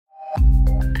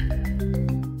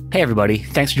Hey everybody,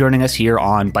 thanks for joining us here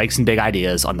on Bikes and Big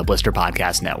Ideas on the Blister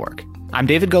Podcast Network. I'm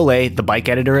David Golay, the bike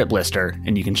editor at Blister,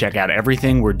 and you can check out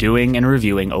everything we're doing and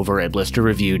reviewing over at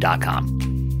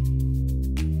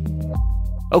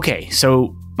blisterreview.com. Okay,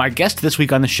 so my guest this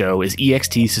week on the show is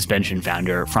EXT Suspension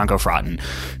founder Franco Fratin,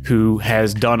 who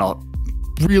has done a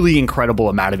really incredible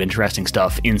amount of interesting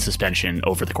stuff in suspension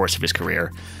over the course of his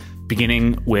career,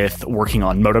 beginning with working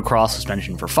on motocross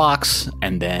suspension for Fox,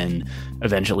 and then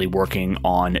eventually working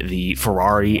on the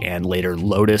Ferrari and later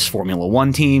Lotus Formula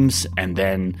One teams, and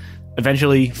then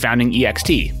eventually founding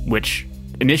EXT, which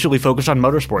initially focused on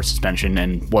motorsport suspension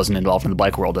and wasn't involved in the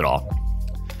bike world at all.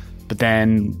 But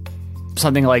then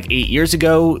something like 8 years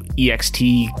ago,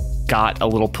 EXT got a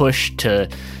little push to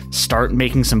start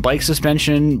making some bike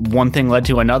suspension. One thing led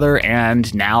to another,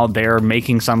 and now they're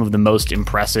making some of the most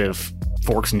impressive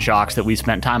forks and shocks that we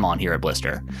spent time on here at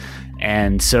Blister.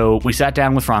 And so we sat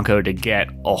down with Franco to get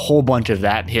a whole bunch of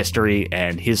that history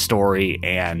and his story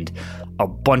and a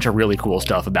bunch of really cool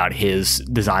stuff about his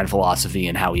design philosophy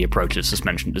and how he approaches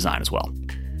suspension design as well.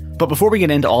 But before we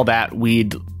get into all that,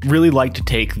 we'd really like to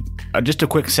take just a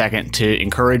quick second to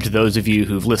encourage those of you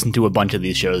who've listened to a bunch of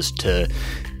these shows to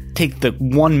take the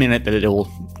 1 minute that it'll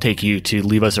take you to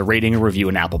leave us a rating or review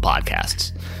in Apple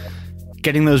Podcasts.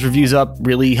 Getting those reviews up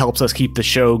really helps us keep the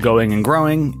show going and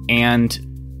growing, and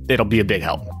it'll be a big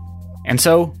help. And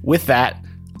so, with that,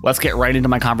 let's get right into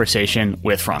my conversation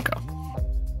with Franco.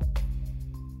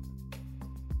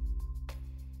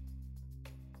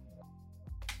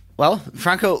 Well,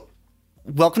 Franco,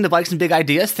 welcome to Bikes and Big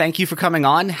Ideas. Thank you for coming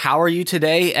on. How are you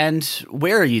today, and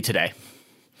where are you today?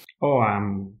 Oh,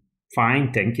 I'm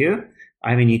fine, thank you.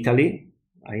 I'm in Italy.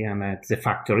 I am at the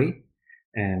factory,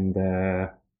 and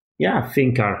I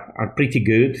think are pretty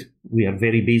good. We are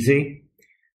very busy.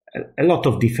 A lot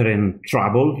of different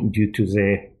trouble due to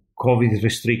the COVID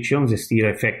restrictions is still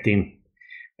affecting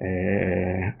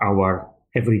our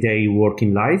everyday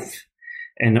working life,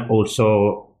 and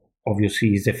also obviously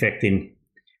is affecting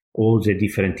all the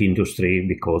different industry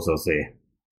because of the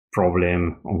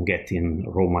problem on getting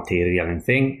raw material and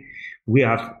thing. We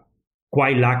are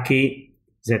quite lucky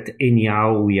that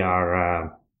anyhow we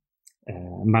are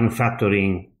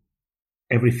manufacturing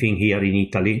everything here in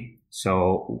Italy,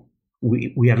 so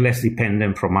we are less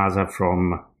dependent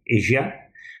from Asia,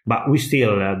 but we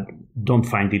still don't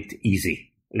find it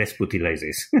easy. Let's put it like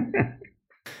this.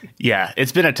 Yeah,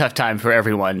 it's been a tough time for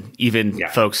everyone, even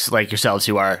folks like yourselves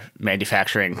who are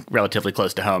manufacturing relatively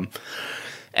close to home.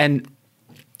 And,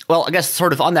 well, I guess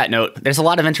sort of on that note, there's a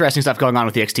lot of interesting stuff going on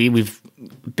with EXT. We've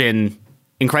been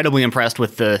incredibly impressed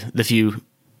with the few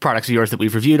products of yours that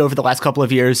we've reviewed over the last couple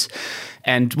of years.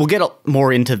 And we'll get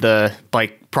more into the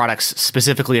bike products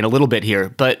specifically in a little bit here.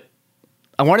 But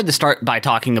I wanted to start by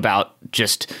talking about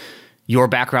just your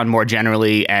background more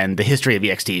generally and the history of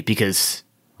EXT, because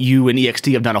you and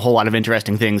EXT have done a whole lot of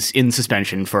interesting things in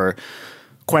suspension for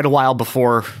quite a while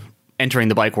before entering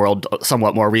the bike world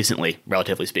somewhat more recently,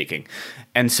 relatively speaking.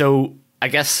 And so I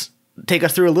guess take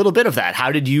us through a little bit of that.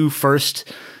 How did you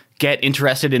first get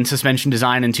interested in suspension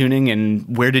design and tuning,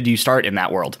 and where did you start in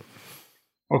that world?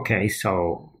 Okay,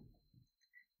 so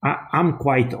I'm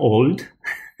quite old,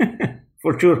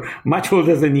 for sure, much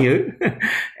older than you.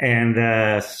 And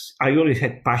I always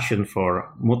had passion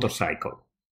for motorcycle.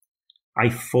 I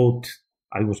thought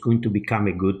I was going to become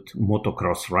a good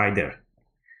motocross rider,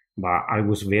 but I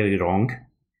was very wrong.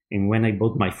 And when I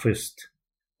bought my first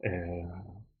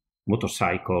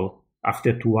motorcycle,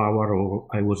 after 2 hours,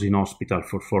 I was in hospital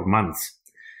for 4 months.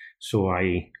 So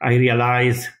I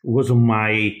realized it wasn't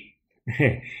my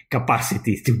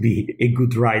capacity to be a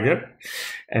good rider.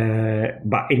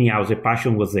 But anyhow, the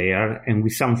passion was there. And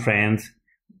with some friends,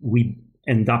 we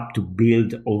end up to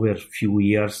build over a few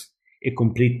years a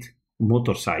complete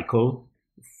motorcycle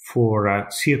for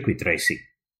circuit racing.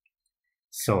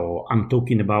 So I'm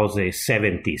talking about the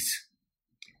 70s.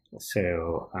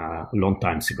 So a long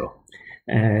time ago.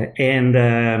 And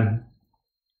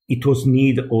it was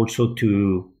need also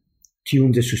to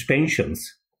tune the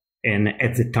suspensions. And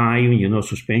at the time,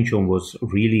 suspension was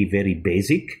really very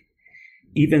basic.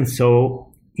 Even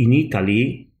so, in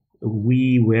Italy,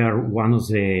 we were one of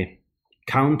the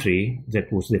country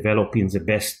that was developing the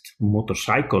best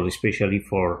motorcycle, especially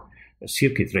for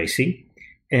circuit racing.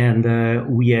 And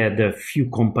we had a few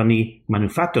company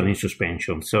manufacturing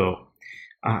suspension. So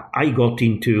I got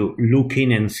into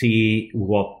looking and see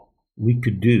what we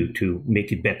could do to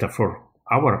make it better for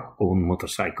our own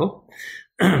motorcycle.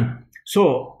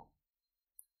 So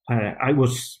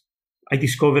I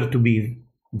discovered to be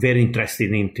very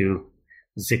interested into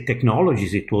the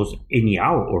technologies it was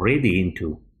anyhow already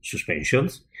into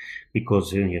suspensions,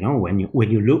 because when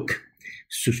you look,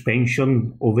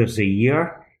 suspension over the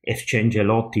year has changed a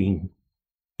lot in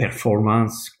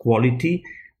performance, quality,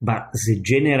 but the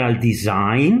general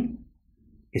design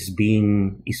is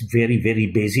very, very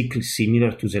basically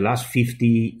similar to the last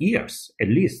 50 years at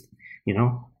least.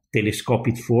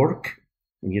 Telescopic fork,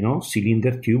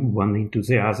 cylinder tube, one into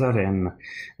the other, and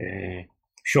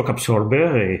shock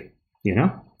absorber,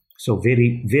 so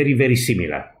very, very, very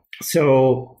similar.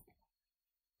 So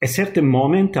at a certain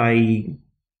moment, I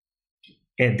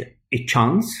had a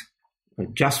chance,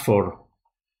 just for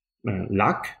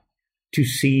luck, to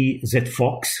see that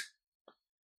Fox,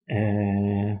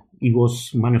 he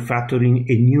was manufacturing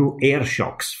a new air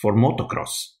shocks for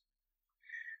motocross.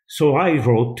 So I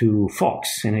wrote to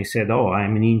Fox and I said,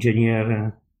 I'm an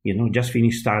engineer, just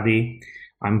finished study.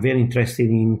 I'm very interested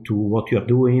into what you're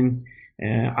doing.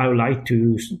 I would like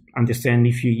to understand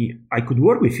if I could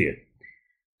work with you.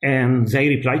 And they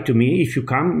replied to me, if you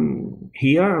come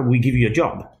here, we give you a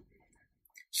job.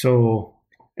 So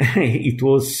it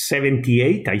was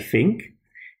 78, I think.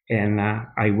 And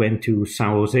I went to San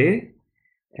Jose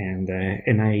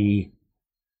and I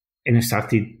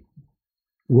started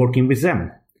working with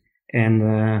them.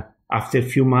 And after a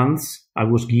few months, I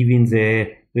was given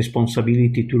the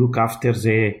responsibility to look after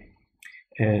the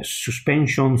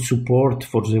suspension support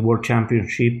for the World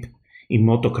Championship in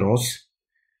motocross.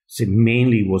 So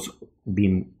mainly was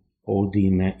being held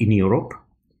in Europe.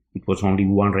 It was only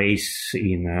one race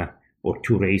or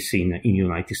two races in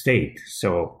United States.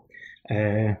 So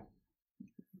this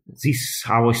is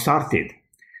how I started.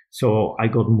 So I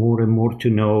got more and more to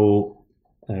know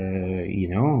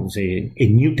a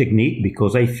new technique,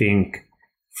 because I think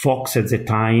Fox at the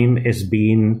time has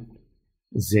been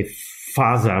the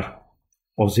father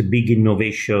of the big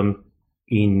innovation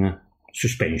in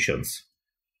suspensions.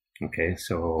 Okay,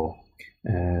 so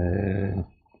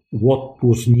what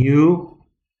was new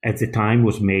at the time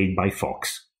was made by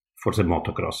Fox for the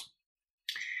motocross.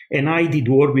 And I did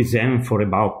work with them for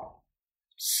about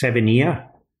 7 years,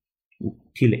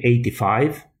 till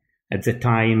 85. At the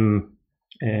time,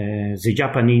 the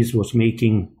Japanese was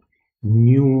making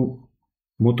new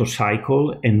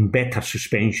motorcycle and better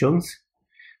suspensions.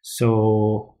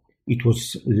 So it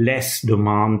was less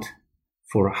demand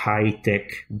for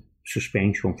high-tech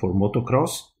suspension for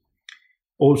motocross.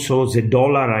 Also, the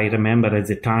dollar, I remember at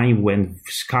the time, went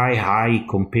sky high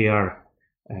compared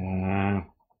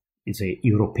the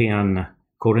European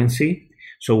currency.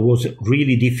 So it was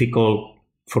really difficult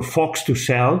for Fox to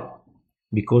sell,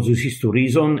 because of these two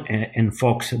reasons, and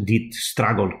Fox did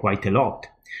struggle quite a lot.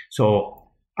 So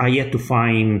I had to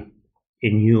find a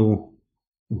new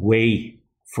way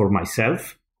for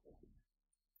myself.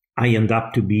 I ended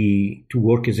up to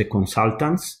work as a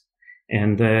consultant,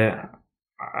 and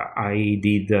I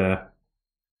did, at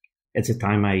the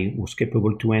time I was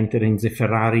capable to enter in the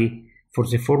Ferrari for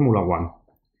the Formula One.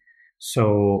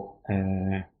 So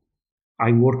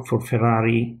I worked for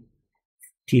Ferrari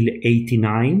till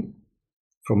 89,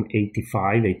 from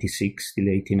 85, 86 till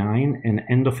 89. And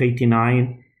end of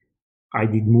 89, I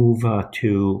did move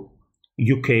to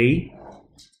UK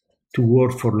to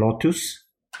work for Lotus.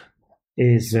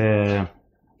 And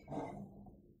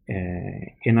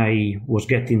I was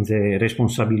getting the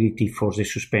responsibility for the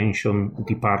suspension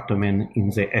department in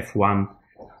the F1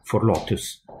 for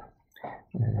Lotus.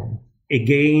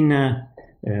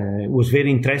 Was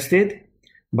very interested,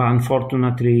 but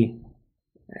unfortunately,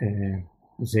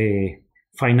 the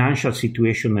financial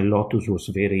situation at Lotus was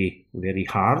very, very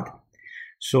hard.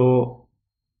 So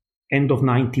end of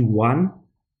 91,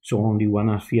 so only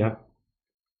 1.5 years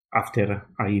after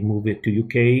I moved to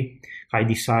UK, I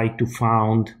decided to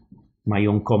found my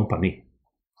own company.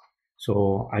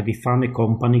 So I found a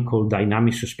company called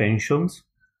Dynamic Suspensions,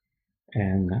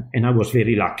 and I was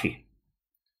very lucky.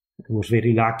 I was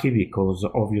very lucky because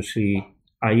obviously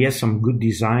I had some good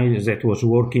designs that was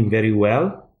working very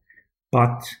well,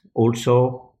 but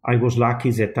also I was lucky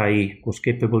that I was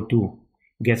capable to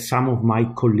get some of my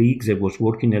colleagues that was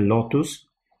working at Lotus,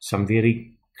 some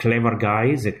very clever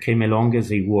guys that came along as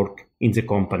they work in the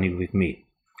company with me.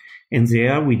 And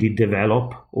there we did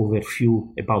develop over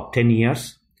about 10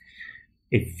 years,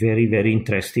 a very, very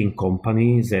interesting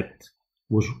company that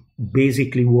was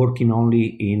basically working only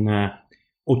in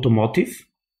automotive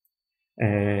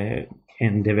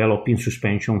and developing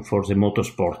suspension for the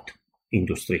motorsport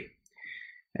industry.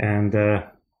 And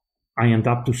I ended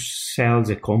up to sell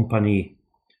the company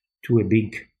to a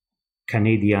big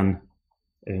Canadian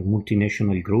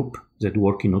multinational group that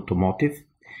work in automotive.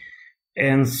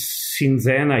 And since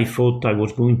then, I thought I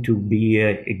was going to be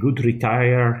a good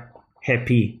retired,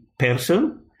 happy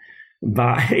person.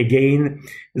 But again,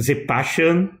 the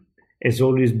passion has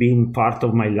always been part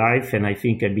of my life, and I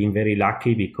think I've been very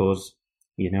lucky because,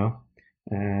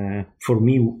 for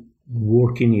me,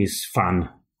 working is fun.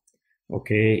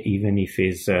 Okay, even if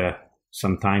it's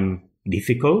sometimes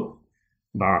difficult,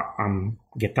 but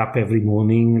get up every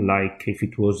morning like if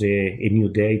it was a new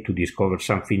day to discover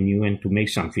something new and to make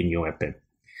something new happen.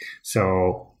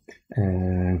 So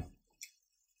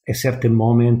a certain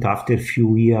moment, after a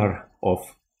few years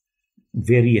of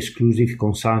very exclusive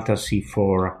consultancy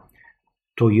for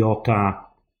Toyota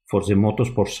for the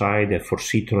motorsport side and for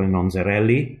Citroën on the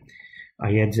rally,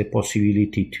 I had the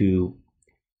possibility to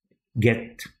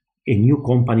get a new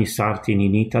company starting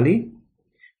in Italy,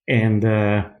 and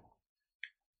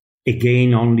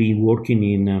again only working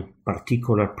in a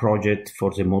particular project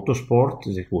for the motorsport.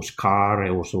 It was car,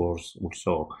 it was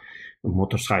also a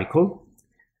motorcycle.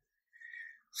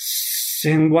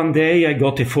 And one day I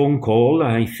got a phone call,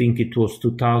 I think it was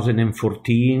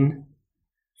 2014,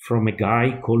 from a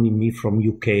guy calling me from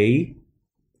UK.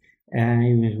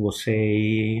 And it was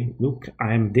saying, look,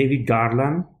 I'm David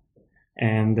Garland,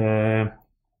 and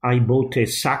I bought a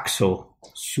Saxo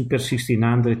Super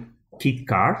 1600 kit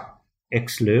car,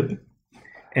 ex-Loeb,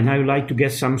 and I would like to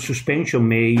get some suspension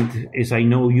made, as I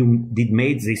know you did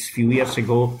made this few years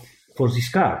ago for this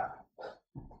car.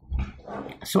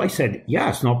 So I said,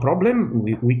 yes, no problem.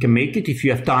 We can make it if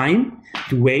you have time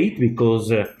to wait,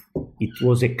 because it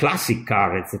was a classic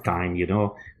car at the time,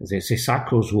 The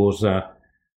Saxo was,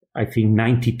 I think,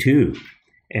 92.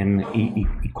 And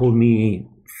he called me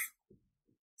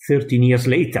 13 years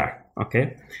later,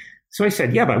 okay? So I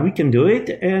said, yeah, but we can do it.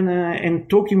 And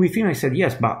talking with him, I said,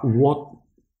 yes, but what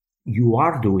you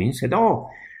are doing? He said, oh,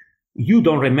 you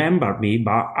don't remember me,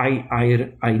 but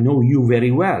I know you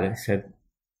very well. I said,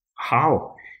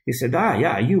 how? He said,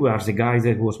 yeah, you are the guy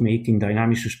that was making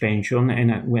dynamic suspension.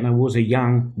 And when I was a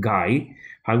young guy,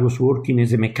 I was working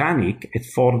as a mechanic at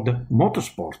Ford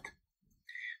Motorsport.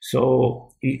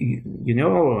 So,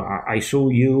 I saw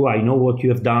you, I know what you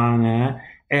have done.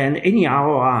 And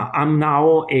anyhow, I'm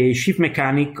now a chief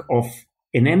mechanic of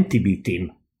an MTB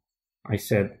team. I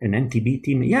said, an MTB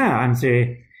team? Yeah, I'm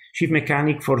the chief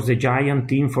mechanic for the Giant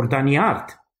team for Danny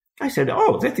Hart. I said,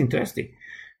 oh, that's interesting.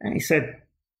 And he said,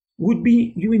 would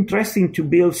be you interesting to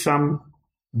build some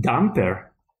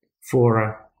damper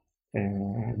for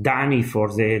Danny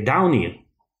for the downhill?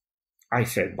 I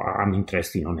said, well, I'm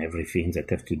interested on everything that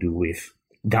have to do with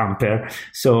damper.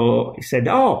 So he said,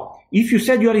 oh, if you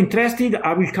said you're interested,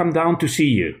 I will come down to see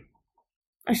you.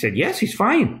 I said, yes, it's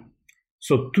fine.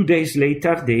 So 2 days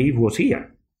later, Dave was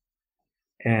here.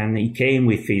 And he came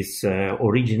with his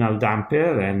original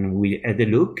damper, and we had a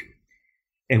look.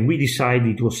 And we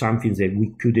decided it was something that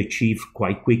we could achieve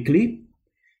quite quickly.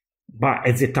 But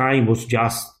at the time, it was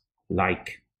just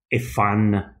like a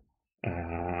fun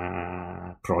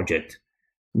project.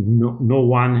 No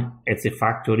one at the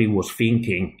factory was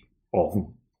thinking of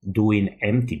doing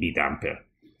MTB damper.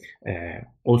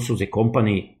 Also, the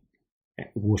company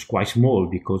was quite small,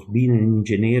 because being in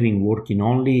engineering, working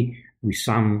only with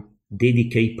some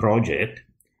dedicated project,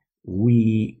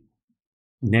 we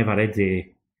never had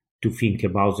to think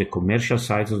about the commercial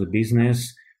side of the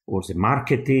business or the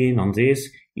marketing on this.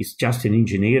 It's just an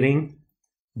engineering,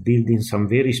 building some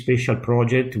very special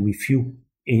project with few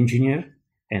engineers,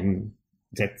 and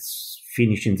that's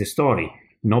finishing the story.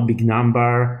 No big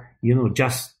number,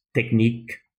 just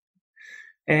technique.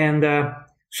 And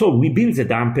so we built the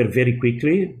damper very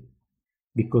quickly,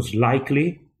 because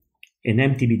likely an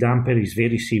MTB damper is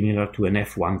very similar to an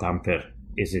F1 damper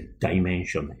as a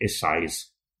dimension, a size.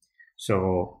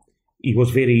 So it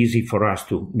was very easy for us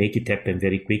to make it happen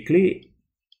very quickly.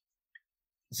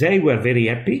 They were very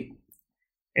happy.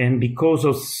 And because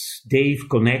of Dave's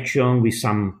connection with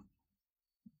some,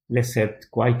 let's say,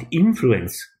 quite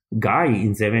influenced guy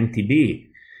in the MTB,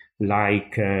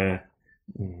 like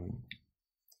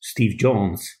Steve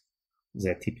Jones,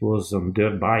 that it was on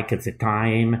dirt bike at the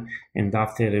time. And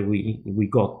after we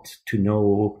got to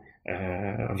know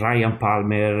Ryan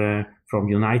Palmer from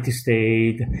United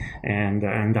States, and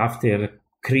after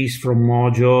Chris from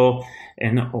Mojo,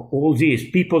 and all these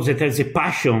people that has a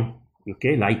passion,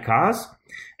 okay, like us,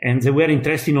 and they were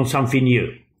interested in something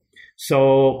new.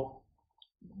 So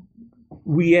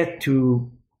we had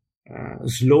to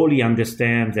slowly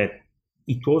understand that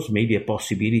it was maybe a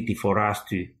possibility for us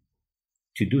to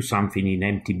do something in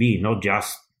MTB, not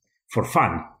just for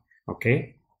fun,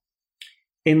 okay?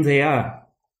 And there,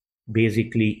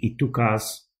 basically, it took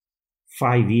us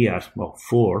 5 years, well,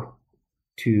 4,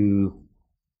 to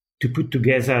put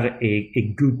together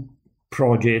a good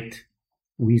project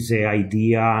with the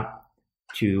idea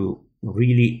to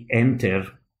really enter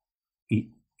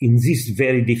in this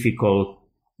very difficult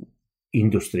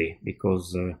industry,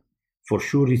 because for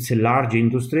sure it's a large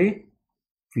industry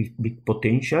with big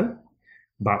potential,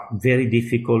 but very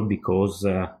difficult because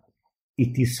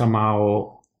it is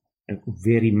somehow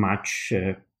very much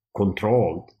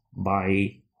controlled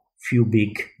by few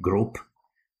big group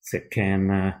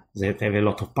that have a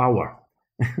lot of power.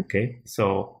 Okay,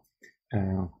 so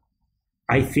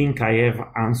I think I have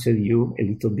answered you a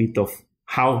little bit of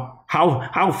how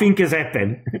things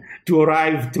happen to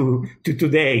arrive to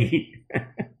today.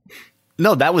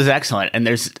 No, that was excellent. And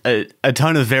there's a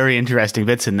ton of very interesting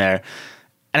bits in there.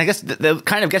 And I guess that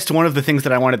kind of gets to one of the things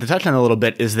that I wanted to touch on a little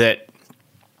bit, is that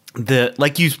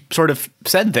like you sort of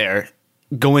said there,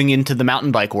 going into the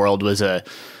mountain bike world was a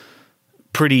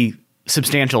pretty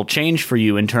substantial change for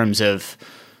you in terms of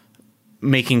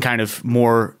making kind of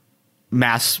more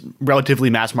relatively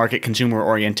mass market consumer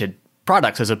oriented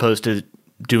products, as opposed to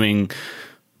doing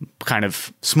kind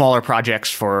of smaller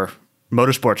projects for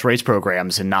motorsports race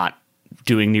programs and not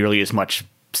doing nearly as much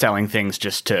selling things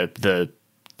just to the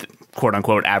quote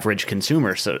unquote average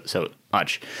consumer so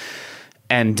much.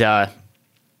 And I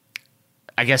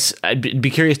guess I'd be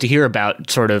curious to hear about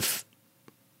sort of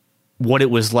what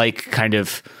it was like kind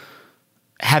of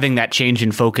having that change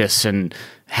in focus and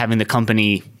having the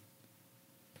company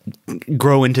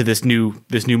grow into this new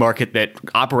market that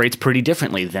operates pretty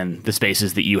differently than the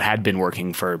spaces that you had been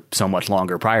working for so much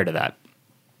longer prior to that.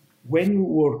 When you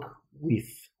work with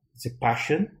the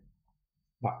passion,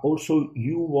 but also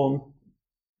you want,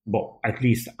 well, at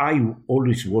least I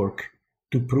always work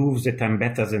to prove that I'm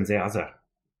better than the other.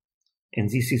 And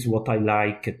this is what I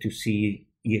like to see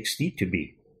EXT to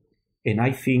be. And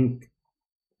I think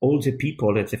all the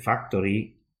people at the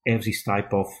factory have this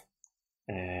type of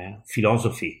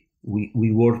philosophy.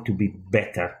 We work to be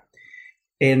better.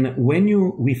 And when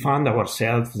we found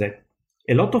ourselves that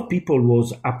a lot of people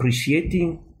was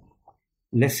appreciating,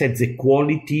 let's say, the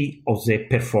quality of the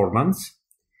performance,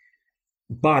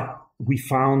 but we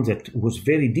found that it was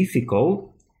very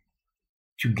difficult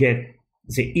to get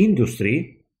the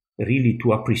industry really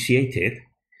to appreciate it,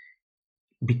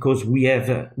 because we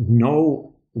have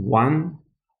no one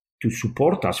to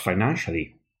support us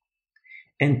financially.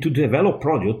 And to develop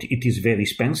product, it is very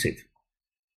expensive.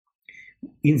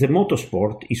 In the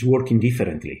motorsport, it's working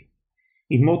differently.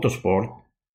 In motorsport,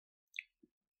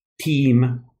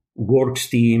 works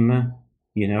team,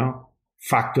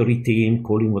 factory team,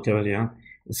 calling whatever they are,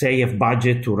 they have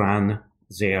budget to run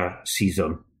their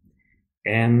season.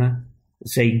 And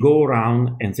they go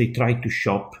around and they try to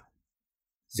shop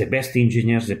the best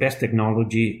engineers, the best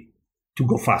technology to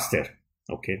go faster.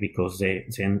 Okay, because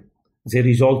then the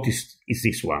result is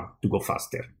this one, to go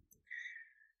faster.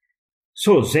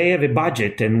 So they have a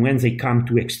budget, and when they come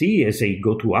to XT, as they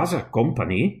go to other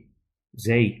company,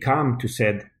 they come to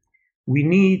said, we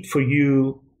need for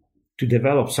you to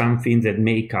develop something that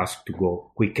make us to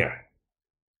go quicker.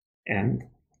 And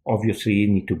obviously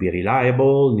need to be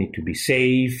reliable, need to be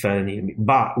safe,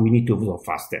 but we need to go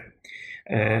faster.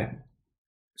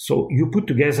 So you put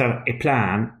together a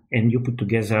plan and you put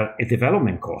together a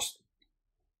development cost.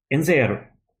 And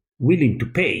they're willing to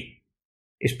pay,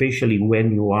 especially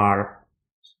when you are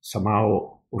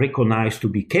somehow recognized to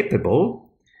be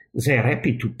capable. They're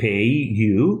happy to pay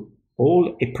you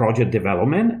all a project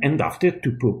development and after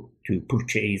to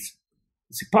purchase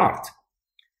the part.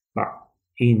 But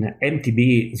in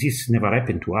MTB, this never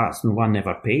happened to us. No one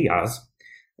ever paid us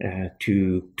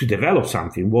to develop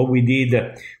something. What we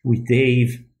did with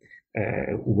Dave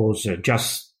was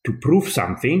just to prove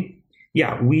something.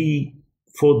 Yeah, we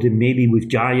thought that maybe with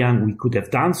Giant we could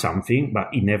have done something, but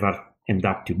it never ended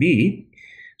up to be.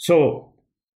 So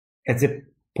at the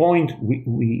point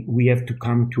we have to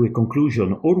come to a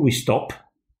conclusion, or we stop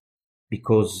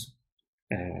because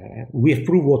we have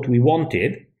proved what we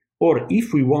wanted, or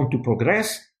if we want to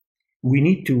progress, we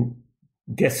need to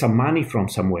get some money from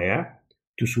somewhere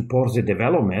to support the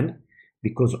development,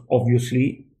 because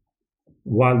obviously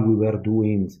while we were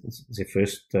doing the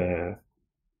first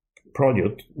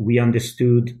product, we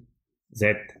understood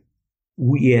that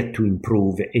we had to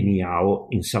improve anyhow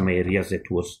in some areas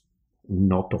that was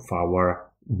not of our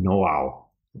know-how.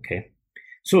 Okay,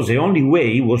 so the only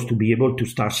way was to be able to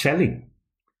start selling,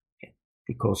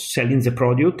 because selling the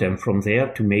product and from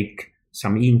there to make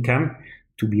some income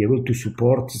to be able to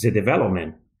support the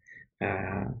development.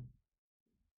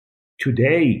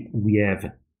 Today we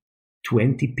have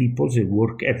 20 people that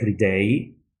work every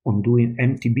day on doing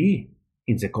MTB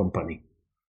in the company.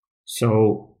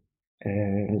 So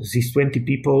these 20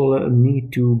 people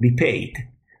need to be paid.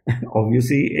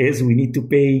 obviously, as we need to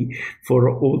pay for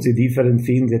all the different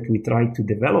things that we try to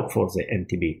develop for the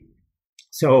MTB.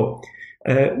 So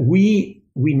we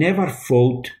never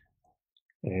thought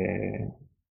to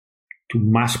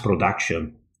mass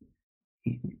production.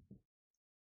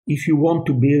 If you want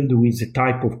to build with the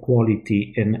type of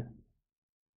quality and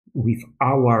with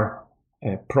our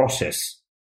process,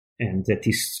 and that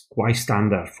is quite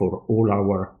standard for all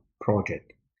our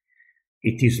project,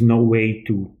 it is no way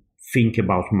to think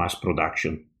about mass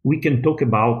production. We can talk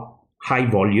about high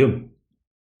volume,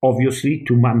 obviously,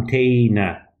 to maintain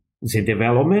the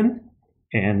development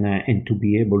and to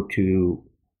be able to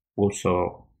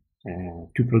also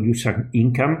to produce an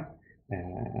income.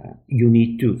 You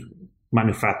need to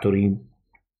manufacturing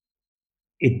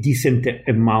a decent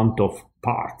amount of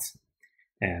parts,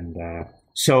 and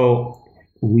so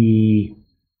we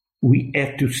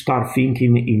had to start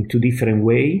thinking into different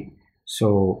way.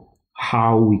 So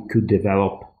how we could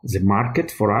develop the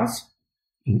market for us,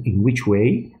 in which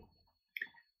way,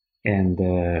 and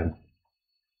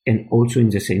also in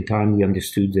the same time we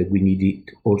understood that we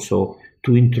needed also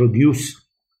to introduce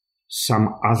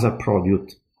some other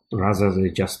product rather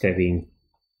than just having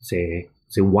the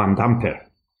one damper,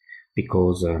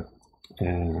 because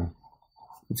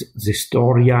the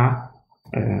Storia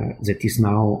that is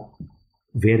now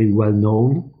very well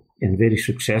known and very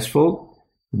successful,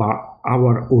 but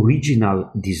our original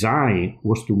design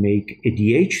was to make a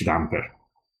DH damper.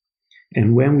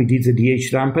 And when we did the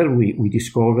DH damper, we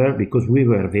discovered, because we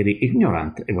were very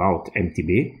ignorant about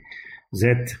MTB,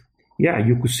 that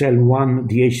you could sell one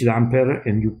DH damper,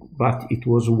 but it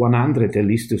was 100 at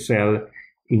least to sell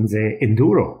in the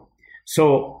Enduro.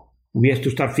 So we have to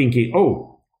start thinking,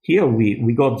 here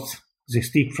we got the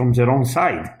stick from the wrong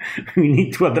side. We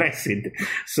need to address it.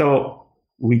 So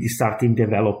we started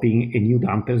developing a new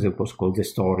damper that was called the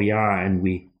Storia, and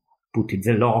we put in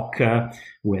the lock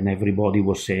when everybody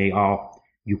was saying,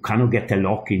 you cannot get a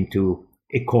lock into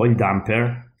a coil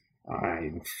damper.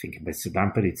 I think it's a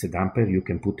damper. You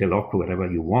can put a lock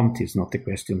wherever you want. It's not a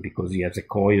question because you have a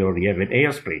coil or you have an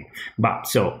airspring. But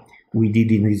so we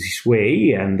did it in this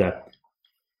way, and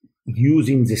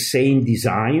using the same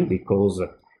design, because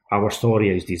our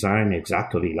Storia is designed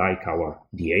exactly like our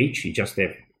DH. You just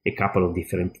have a couple of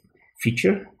different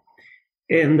features.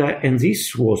 And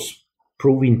this was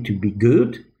proving to be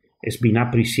good. It's been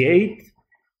appreciated.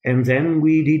 And then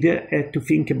we did to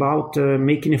think about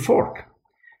making a fork,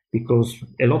 because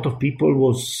a lot of people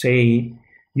was saying,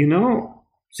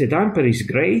 the damper is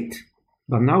great,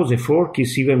 but now the fork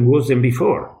is even worse than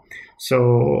before.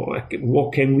 So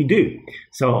what can we do?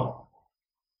 So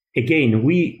again,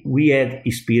 we had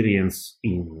experience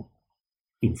in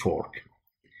fork,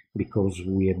 because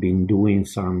we have been doing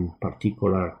some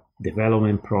particular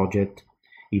development project,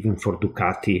 even for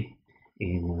Ducati,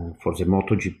 for the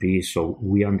MotoGP. So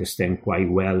we understand quite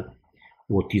well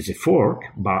what is a fork,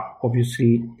 but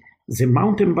obviously the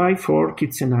mountain bike fork,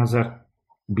 it's another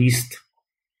beast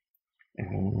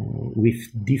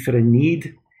with different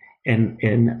need.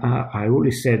 And I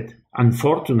always said,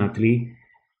 unfortunately,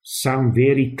 some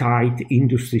very tight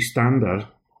industry standard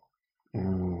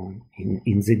in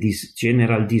the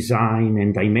general design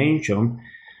and dimension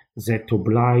that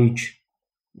oblige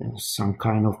some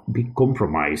kind of big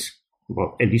compromise,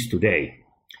 well, at least today.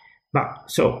 But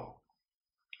so,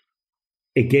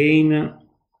 again,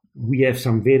 we have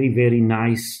some very, very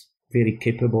nice, very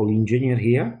capable engineer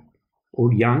here,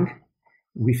 all young,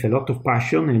 with a lot of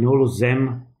passion, and all of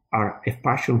them have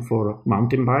passion for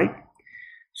mountain bike.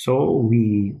 So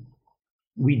we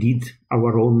did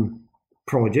our own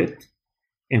project,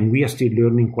 and we are still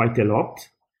learning quite a lot.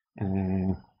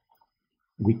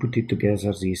 We put it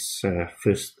together, this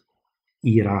first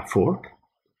era fork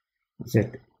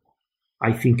that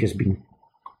I think has been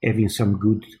having some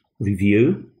good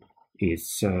review.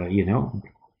 It's,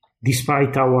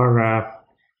 despite our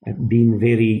being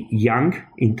very young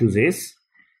into this,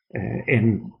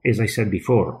 and as I said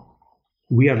before,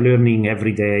 we are learning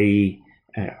every day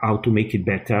how to make it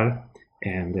better,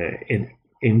 and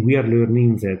we are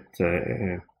learning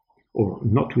that,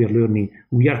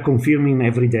 we are confirming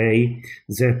every day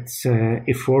that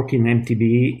a fork in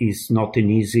MTB is not an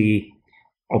easy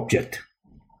object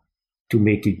to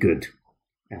make it good.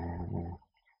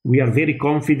 We are very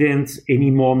confident any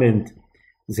moment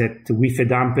that with a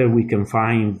damper we can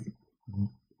find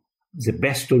the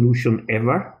best solution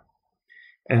ever.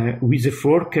 With a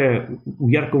fork,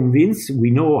 we are convinced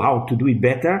we know how to do it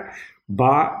better,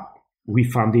 but we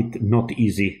found it not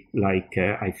easy, like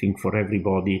I think for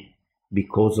everybody,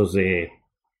 because of the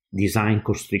design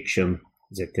constriction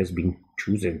that has been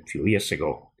chosen a few years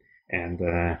ago. And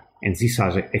And this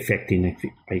has affecting,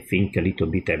 I think, a little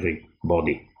bit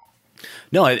everybody.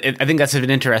 No, I think that's an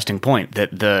interesting point,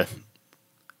 that the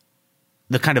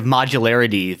kind of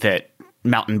modularity that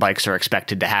mountain bikes are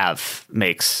expected to have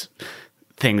makes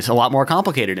things a lot more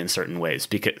complicated in certain ways,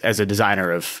 because as a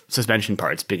designer of suspension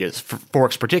parts, because for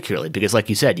forks particularly, because like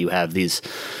you said, you have these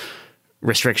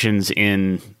restrictions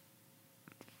in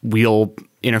wheel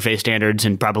interface standards,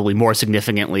 and probably more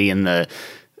significantly in the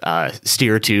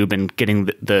steer tube, and getting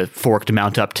the fork to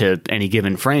mount up to any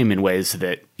given frame in ways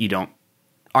that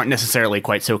aren't necessarily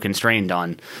quite so constrained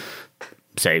on,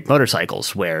 say,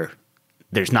 motorcycles, where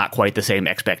there's not quite the same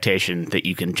expectation that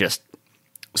you can just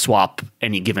swap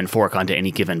any given fork onto any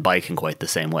given bike in quite the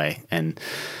same way. And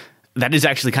that is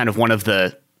actually kind of one of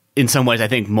the, in some ways, I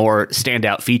think, more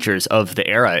standout features of the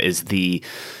era is the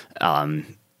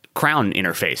crown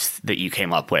interface that you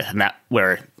came up with. And that,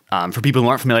 where, for people who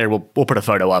aren't familiar, we'll put a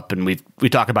photo up, and we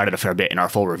talk about it a fair bit in our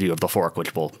full review of the fork,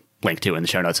 which we'll link to in the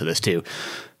show notes of this too.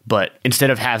 But instead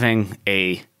of having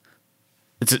in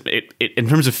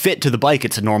terms of fit to the bike,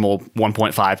 it's a normal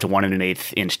 1.5 to 1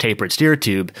 1/8 inch tapered steer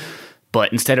tube.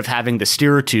 But instead of having the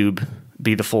steerer tube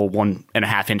be the full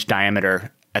 1.5 inch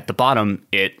diameter at the bottom,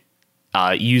 it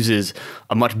uses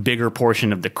a much bigger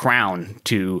portion of the crown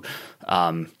to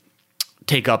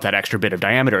take up that extra bit of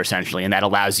diameter, essentially. And that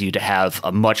allows you to have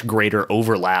a much greater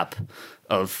overlap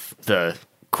of the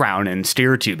crown and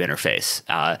steerer tube interface.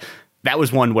 That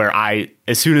was one where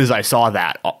as soon as I saw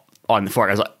that on the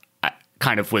fork, I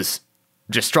kind of was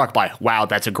just struck by, wow,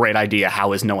 that's a great idea.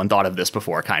 How has no one thought of this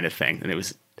before, kind of thing. And it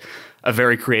was a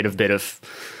very creative bit of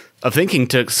thinking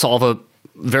to solve a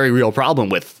very real problem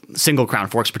with single crown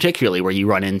forks, particularly, where you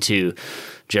run into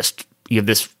you have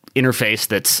this interface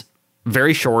that's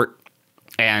very short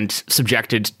and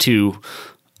subjected to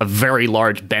a very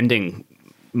large bending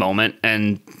moment,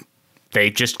 and they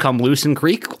just come loose and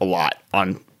creak a lot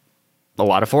on a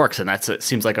lot of forks. And it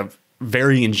seems like a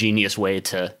very ingenious way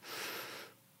to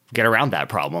get around that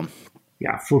problem.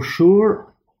 Yeah, for sure.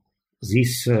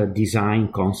 This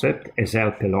design concept has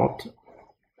helped a lot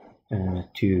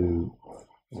to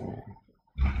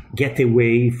get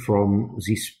away from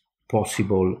this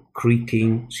possible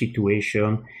creaking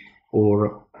situation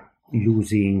or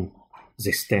losing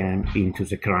the stem into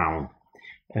the crown.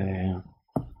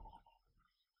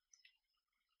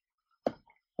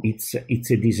 It's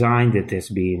a design that has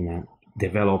been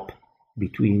developed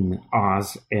between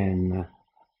us and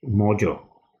Mojo.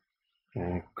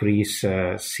 Chris,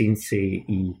 since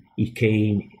he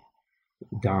came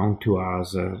down to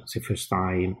us the first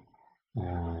time,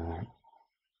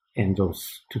 end of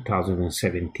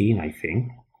 2017, I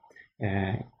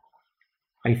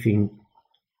think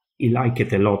he liked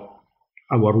it a lot,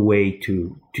 our way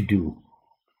to do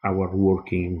our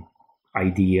working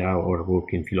idea or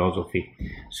working philosophy.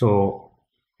 So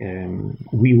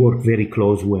we work very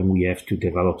close when we have to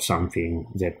develop something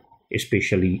that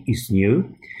especially is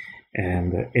new.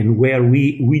 And where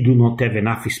we do not have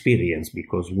enough experience,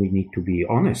 because we need to be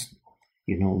honest,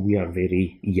 we are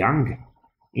very young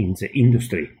in the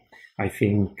industry. I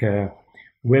think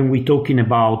when we're talking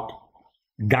about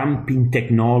damping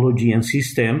technology and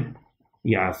system,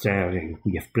 yes,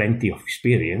 we have plenty of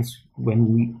experience.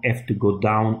 When we have to go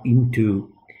down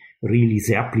into really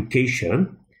the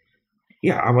application,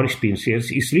 our experience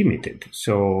is limited.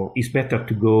 So it's better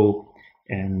to go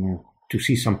and to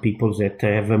see some people that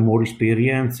have more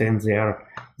experience, and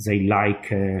they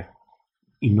like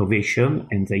innovation,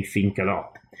 and they think a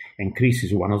lot. And Chris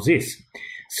is one of these.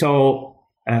 So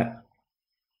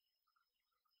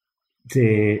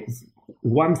the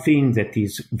one thing that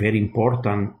is very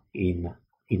important in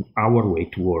our way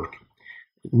to work,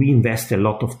 we invest a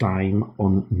lot of time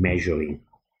on measuring.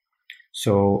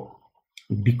 So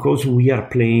because we are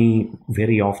playing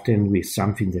very often with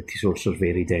something that is also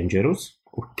very dangerous,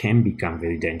 or can become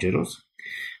very dangerous,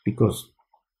 because,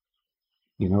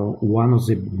 one of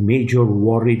the major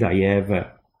worries I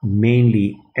have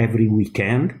mainly every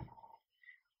weekend,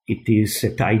 it is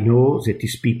that I know that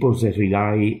it's people that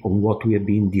rely on what we have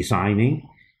been designing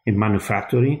and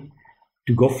manufacturing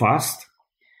to go fast,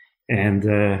 and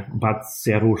but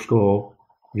they're also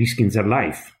risking their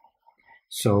life.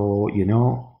 So,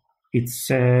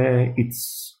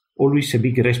 it's always a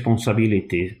big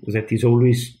responsibility that is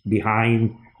always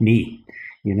behind me,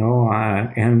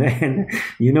 and then,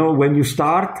 when you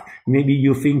start, maybe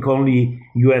you think only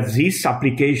you have this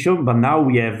application, but now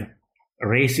we have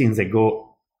racing that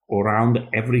go around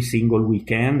every single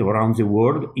weekend around the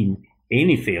world in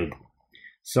any field.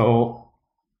 So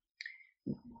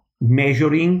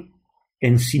measuring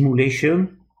and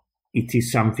simulation, it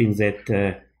is something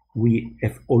that we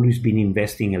have always been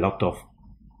investing a lot of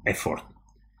effort.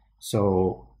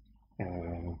 So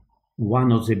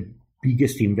one of the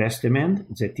biggest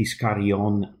investment that is carry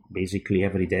on basically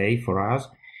every day for us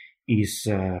is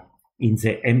in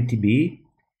the MTB,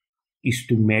 is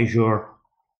to measure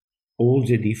all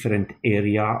the different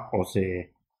area of the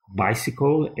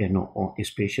bicycle and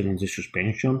especially in the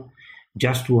suspension,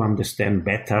 just to understand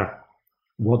better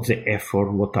what the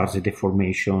effort, what are the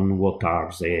deformation, what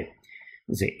are the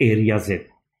areas that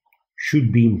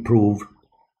should be improved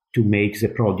to make the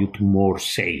product more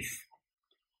safe.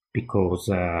 Because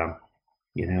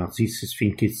this I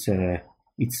think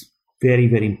it's very,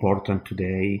 very important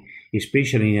today,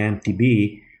 especially in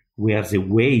MTB, where the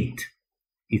weight,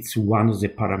 it's one of the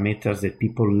parameters that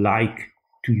people like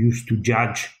to use to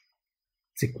judge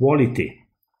the quality.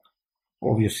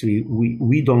 Obviously,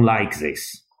 we don't like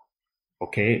this.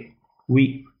 Okay,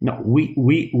 we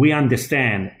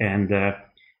understand, and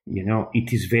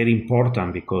it is very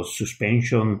important because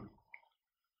suspension,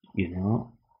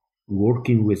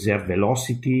 working with their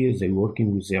velocity, they're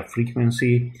working with their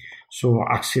frequency. So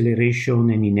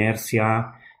acceleration and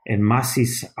inertia and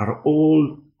masses are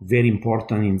all very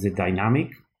important in the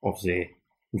dynamic of the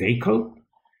vehicle.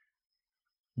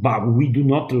 But we do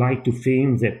not like to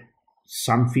think that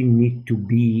something needs to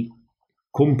be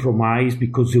compromised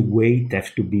because the weight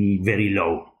has to be very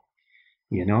low.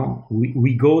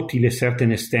 We go till a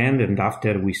certain extent, and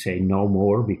after we say no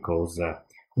more because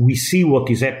we see what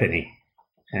is happening.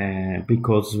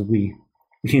 Because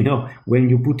when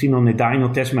you put in on a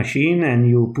dyno test machine and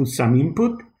you put some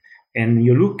input and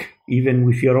you look even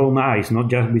with your own eyes, not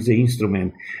just with the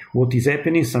instrument, what is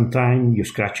happening, sometimes you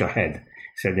scratch your head.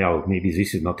 Say, oh, maybe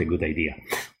this is not a good idea.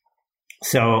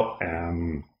 So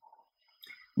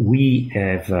we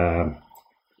have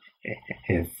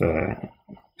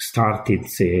started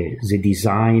the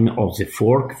design of the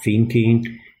fork,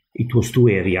 thinking it was two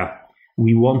areas.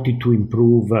 We wanted to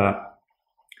improve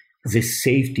the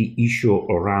safety issue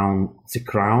around the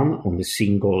crown on the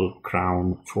single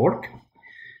crown fork.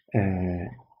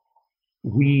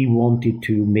 We wanted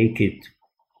to make it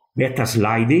better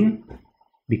sliding,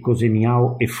 because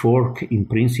anyhow a fork in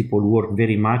principle works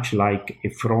very much like a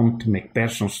front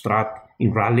McPherson strut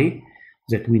in rally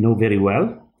that we know very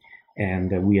well,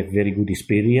 and we have very good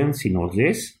experience in all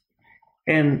this.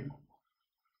 And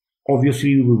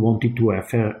obviously we wanted to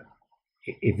have a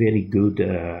very good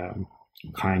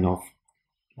kind of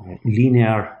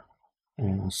linear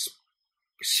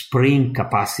spring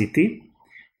capacity,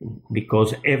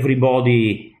 because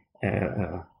everybody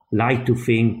like to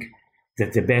think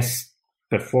that the best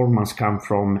performance comes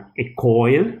from a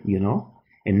coil,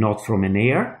 and not from an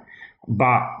air.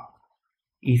 But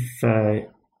if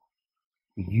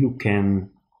you can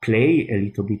play a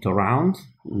little bit around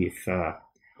with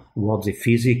what the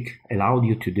physics allowed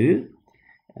you to do,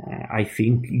 I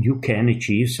think you can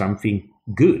achieve something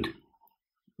good.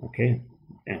 Okay,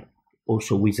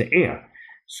 also with the air.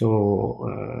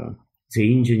 So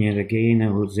the engineer again,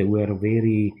 they were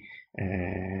very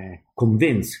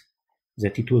convinced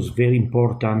that it was very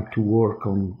important to work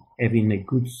on having a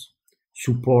good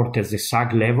support at the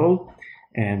sag level,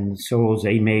 and so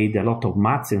they made a lot of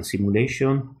maths and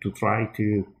simulation to try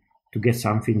to get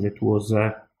something that was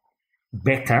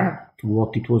better to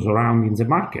what it was around in the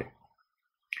market.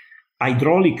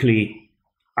 Hydraulically,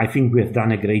 I think we have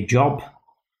done a great job,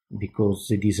 because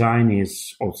the design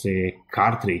of the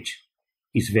cartridge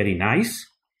is very nice.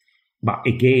 But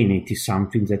again, it is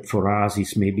something that for us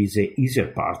is maybe the easier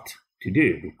part to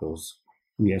do, because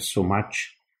we have so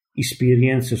much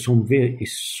experience,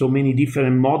 so many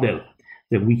different models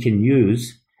that we can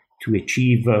use to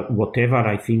achieve whatever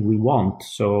I think we want.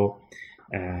 So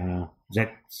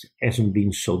that hasn't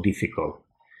been so difficult.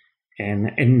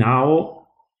 And now,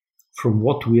 from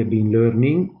what we have been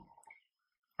learning,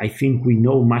 I think we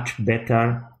know much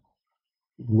better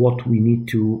what we need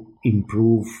to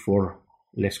improve for,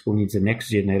 let's call it, the next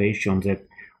generation that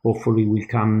hopefully will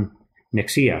come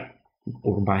next year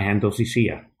or by end of this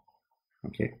year.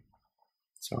 Okay,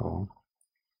 so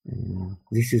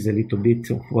this is a little bit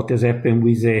what has happened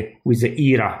with the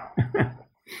era.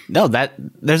 No,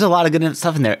 there's a lot of good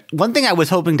stuff in there. One thing I was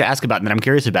hoping to ask about, and that I'm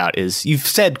curious about, is you've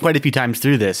said quite a few times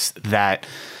through this that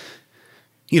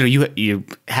you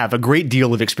have a great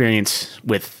deal of experience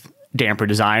with damper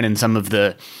design, and some of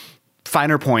the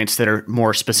finer points that are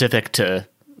more specific to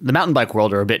the mountain bike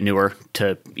world are a bit newer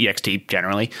to EXT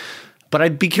generally. But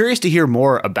I'd be curious to hear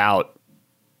more about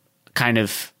kind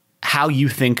of how you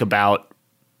think about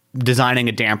designing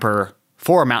a damper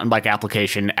for a mountain bike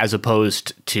application as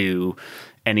opposed to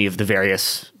any of the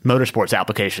various motorsports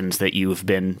applications that you've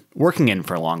been working in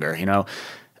for longer,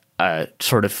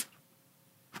 sort of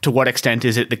to what extent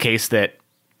is it the case that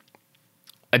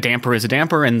a damper is a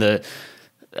damper and the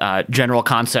general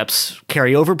concepts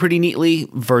carry over pretty neatly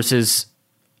versus,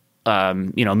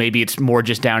 maybe it's more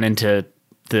just down into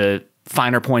the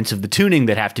finer points of the tuning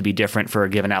that have to be different for a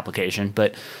given application.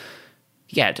 But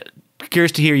yeah,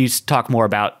 curious to hear you talk more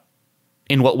about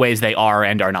in what ways they are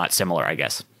and are not similar, I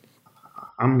guess.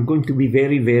 I'm going to be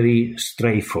very, very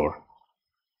straightforward.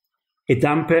 A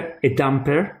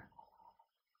damper,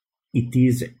 it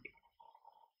is,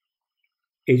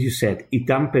 as you said, a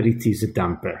damper, it is a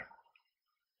damper.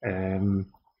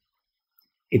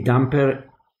 A damper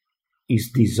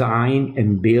is designed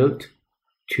and built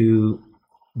to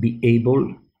be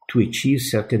able to achieve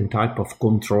certain type of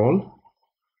control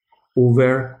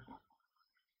over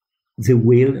the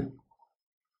wheel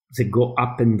that go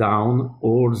up and down,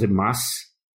 or the mass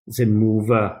that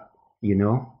move,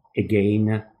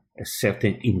 again, a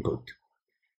certain input.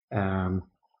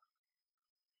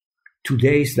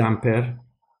 Today's damper,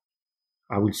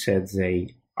 I would say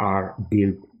they are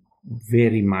built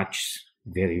very much,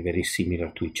 very, very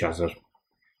similar to each other.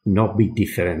 No big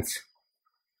difference.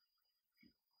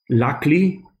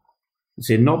 Luckily,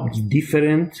 the not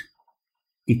different,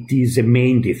 it is the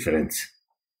main difference.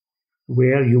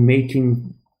 Where you're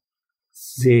making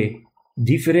the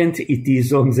difference, it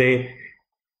is on the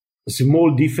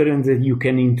small difference that you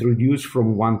can introduce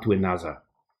from one to another.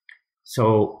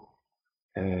 So,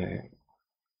 I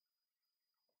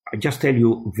just tell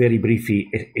you very briefly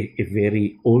a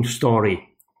very old story.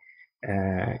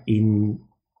 In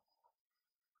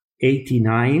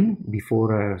 89,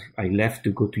 before I left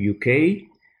to go to UK,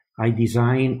 I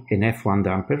designed an F1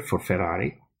 damper for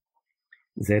Ferrari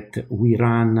that we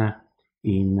ran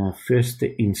first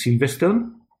in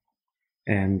Silverstone,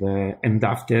 and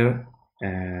after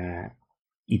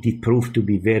it did prove to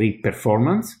be very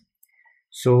performance.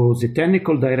 So the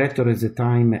technical director at the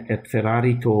time at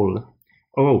Ferrari told,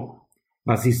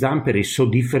 but this damper is so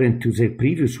different to the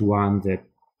previous one that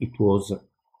it was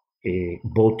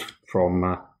bought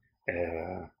from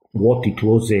what it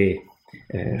was a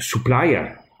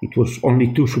supplier. It was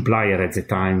only two suppliers at the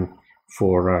time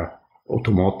for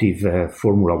automotive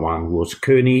Formula One, was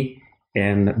Koenig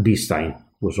and Bilstein,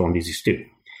 was only these two.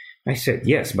 I said,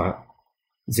 yes, but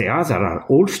the other are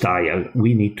old style.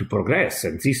 We need to progress,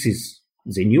 and this is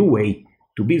the new way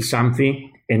to build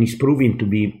something, and it's proving to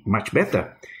be much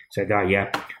better. Said,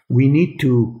 we need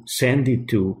to send it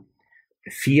to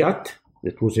Fiat,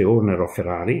 that was the owner of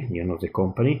Ferrari, the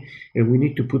company, and we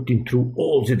need to put him through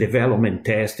all the development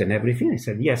tests and everything. I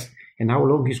said, yes. And how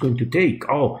long is going to take?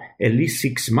 At least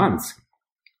 6 months.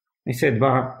 I said,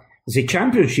 but the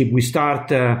championship we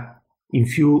start in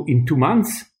 2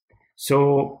 months.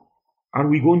 So are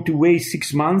we going to wait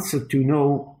 6 months to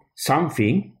know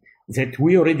something that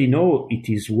we already know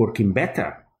it is working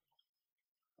better?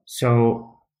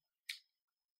 So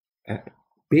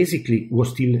basically, was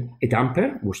still a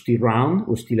damper, was still round,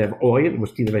 was still have oil,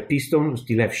 was still have a piston, was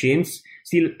still have shims,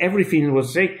 still everything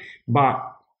was safe, but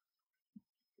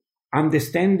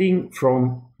understanding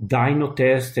from dyno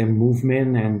test and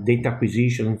movement and data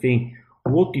acquisition and thing,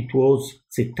 what it was,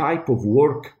 the type of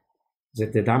work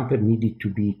that the damper needed to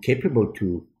be capable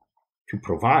to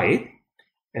provide,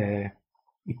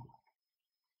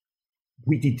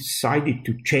 we decided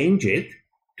to change it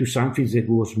to something that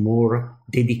was more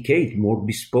dedicated, more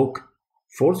bespoke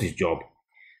for this job.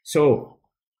 So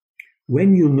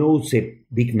when you know the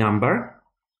big number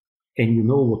and you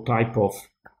know what type of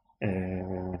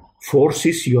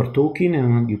forces you are talking,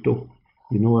 and you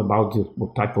know about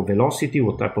what type of velocity,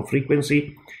 what type of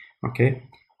frequency, okay,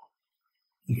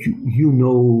 you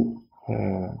know,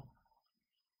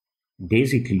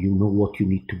 basically you know what you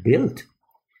need to build.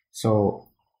 So,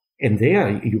 and there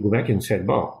you go back and said,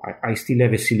 well, I still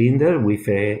have a cylinder with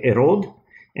a rod,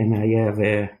 and I have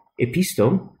a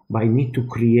piston, but I need to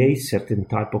create certain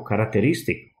type of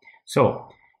characteristic. So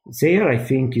there, I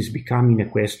think, is becoming a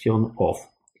question of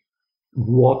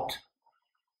what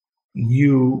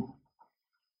you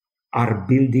are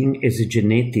building as a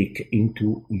genetic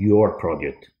into your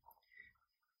project.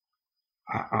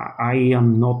 I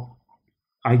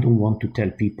don't want to tell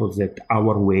people that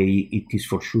our way, it is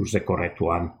for sure the correct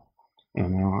one.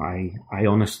 I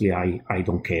honestly, I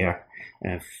don't care.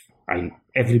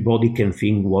 Everybody can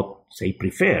think what they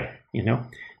prefer,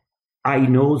 I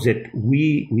know that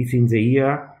within the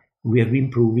year, we have been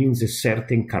proving that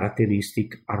certain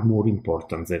characteristics are more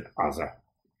important than other.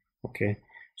 Okay.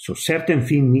 So certain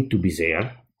things need to be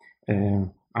there.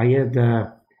 I had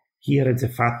here at the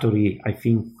factory, I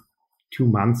think 2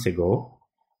 months ago,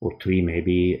 or 3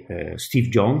 maybe,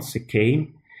 Steve Jones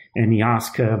came and he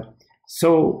asked,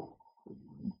 so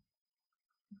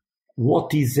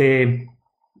what is a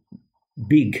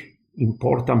big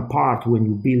important part when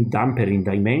you build damper in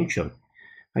dimension?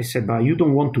 I said, but you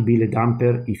don't want to build a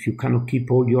damper if you cannot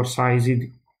keep all your sizes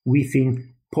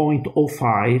within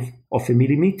 0.05 of a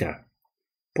millimeter.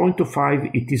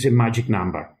 0.05, it is a magic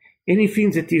number.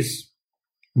 Anything that is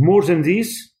more than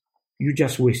this, you're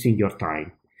just wasting your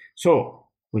time. So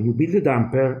when you build a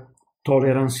damper,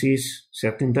 tolerances,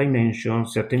 certain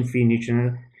dimensions, certain finish,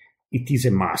 it is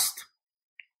a must.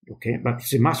 Okay, but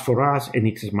it's a must for us and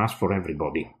it's a must for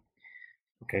everybody.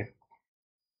 Okay,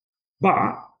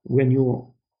 but when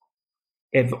you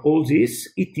have all this,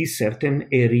 it is certain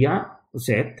area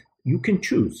that you can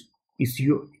choose. It's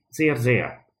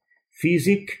there.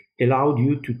 Physics allowed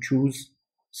you to choose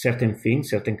certain things,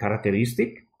 certain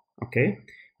characteristic. Okay,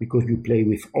 because you play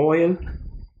with oil,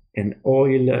 and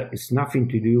oil is nothing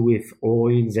to do with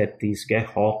oil that is get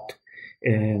hot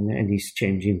and is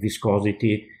changing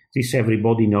viscosity. This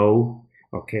everybody know.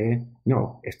 Okay,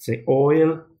 no, it's a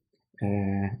oil.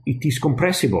 It is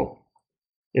compressible.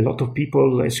 A lot of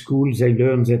people at school, they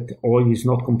learn that oil is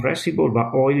not compressible,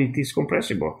 but oil, it is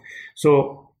compressible.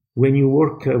 So when you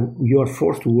work, you are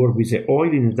forced to work with the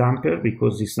oil in a damper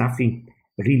because there's nothing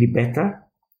really better.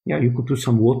 Yeah, you could do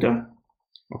some water,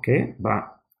 okay,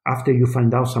 but after you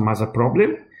find out some other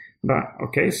problem, but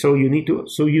okay, so you need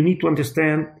to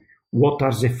understand what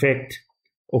are the effects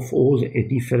of all a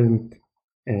different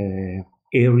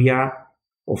area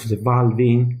of the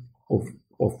valving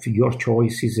of your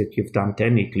choices that you've done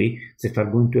technically that are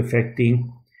going to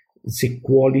affecting the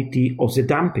quality of the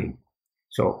damping.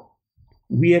 So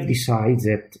we have decided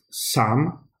that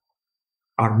some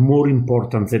are more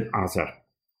important than others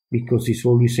because it's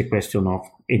always a question of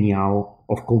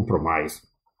of compromise.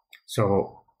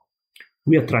 So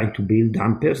we are trying to build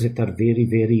dampers that are very,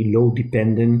 very low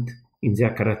dependent in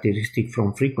their characteristic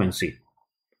from frequency.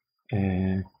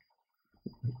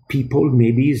 People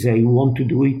maybe they want to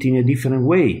do it in a different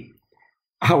way.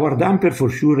 Our damper for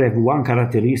sure have one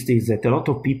characteristic that a lot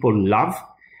of people love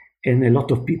and a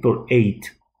lot of people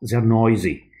hate. They're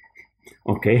noisy.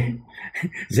 Okay?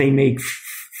 They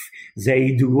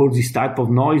do all this type of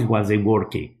noise while they're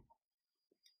working.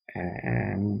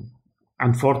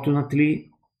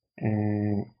 Unfortunately,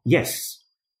 yes,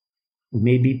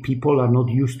 maybe people are not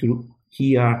used to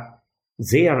hear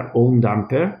their own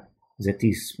damper that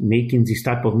is making this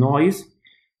type of noise,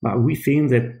 but we think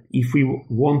that if we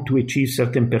want to achieve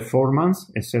certain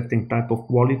performance, a certain type of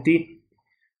quality,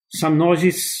 some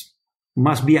noises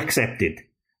must be accepted,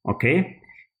 okay?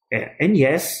 And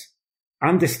yes,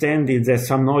 understanding that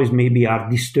some noise maybe are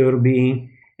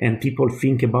disturbing and people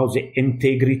think about the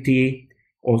integrity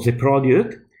of the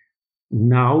product,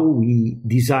 now we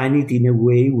design it in a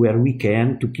way where we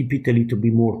can to keep it a little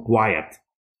bit more quiet.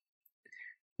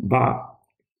 But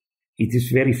it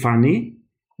is very funny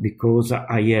because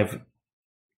I have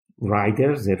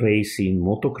riders that race in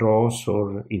motocross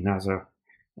or in other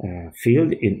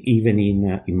field and even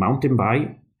in mountain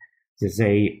bike. They're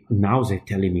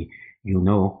telling me,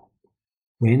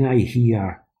 when I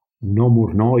hear no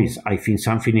more noise, I think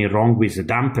something is wrong with the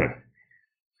damper.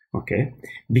 Okay,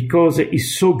 because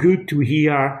it's so good to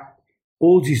hear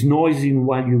all this noise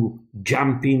while you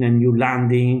jumping and you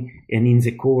landing and in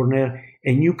the corner,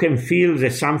 and you can feel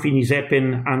that something is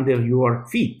happening under your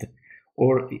feet,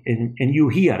 and you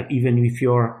hear even if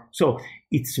so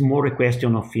it's more a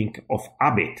question of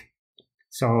habit.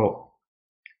 So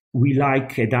we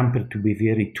like a damper to be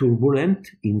very turbulent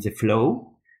in the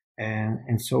flow,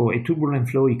 and so a turbulent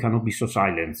flow, it cannot be so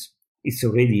silent. It's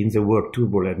already in the word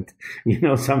turbulent.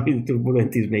 Something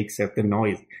turbulent makes certain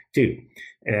noise too.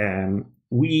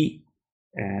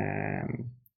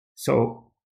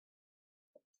 So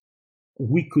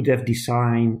we could have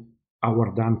designed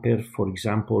our damper, for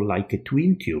example, like a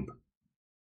twin tube.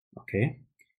 Okay,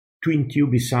 twin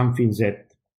tube is something that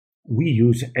we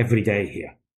use every day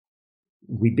here.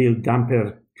 We build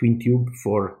damper twin tube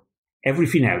for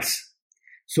everything else.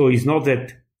 So it's not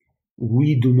that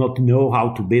we do not know how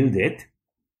to build it.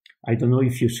 I don't know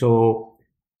if you saw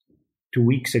 2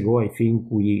 weeks ago, I think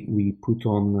we put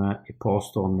on a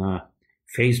post on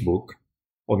Facebook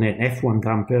on an F1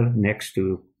 damper next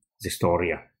to the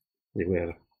Storia. They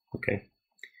were, okay.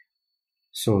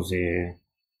 So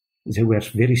they were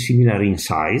very similar in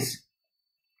size,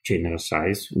 general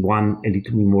size. One a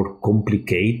little bit more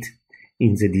complicated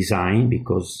in the design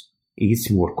because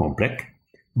it's more complex.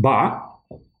 But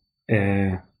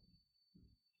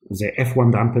the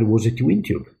F1 damper was a twin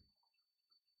tube.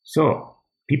 So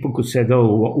people could say,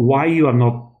 why you are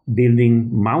not building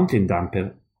mountain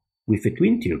damper with a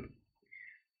twin tube?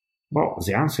 Well,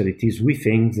 the answer it is we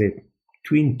think that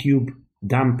twin tube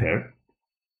damper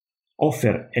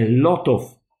offer a lot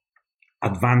of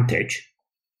advantage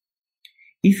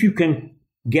if you can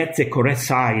get the correct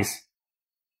size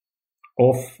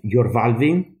of your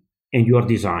valving and your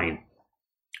design.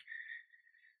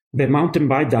 The mountain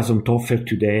bike doesn't offer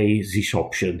today this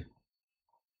option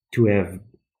to have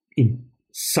in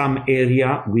some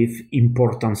area with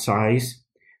important size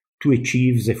to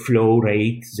achieve the flow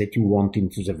rate that you want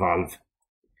into the valve.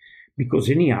 Because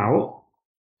anyhow,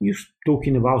 you're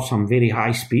talking about some very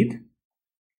high speed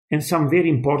and some very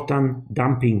important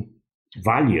damping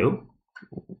value.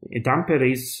 A damper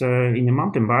is in a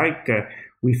mountain bike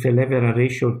with a lever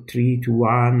ratio of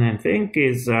 3:1, I think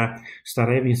is start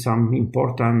having some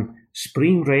important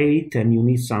spring rate, and you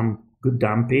need some good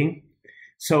damping.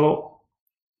 So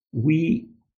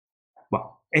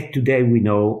at today we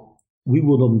know we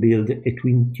wouldn't build a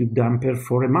twin tube damper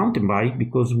for a mountain bike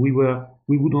because we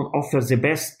wouldn't offer the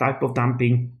best type of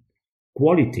damping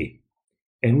quality,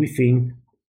 and we think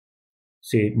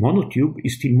the monotube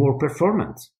is still more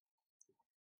performance.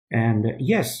 And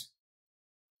yes,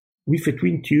 with a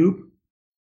twin tube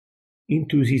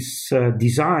into this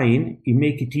design, it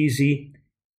makes it easy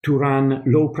to run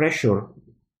low pressure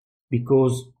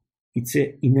because it's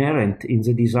inherent in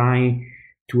the design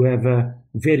to have a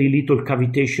very little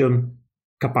cavitation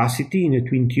capacity in a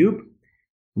twin tube,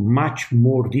 much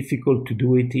more difficult to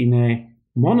do it in a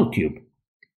monotube.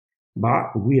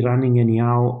 But we're running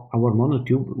anyhow our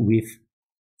monotube with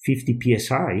 50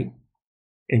 psi,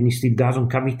 and it still doesn't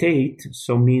cavitate,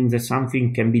 so means that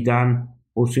something can be done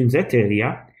also in that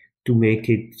area to make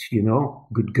it,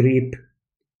 good grip,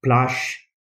 plush,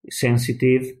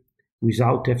 sensitive,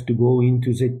 without have to go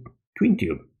into the twin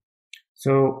tube.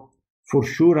 So for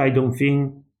sure, I don't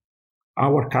think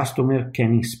our customer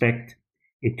can expect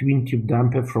a twin tube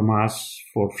damper from us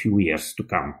for a few years to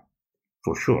come,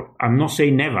 for sure. I'm not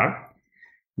saying never,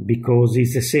 because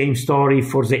it's the same story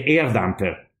for the air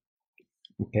damper.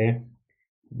 Okay,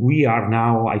 we are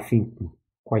now, I think,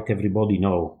 quite everybody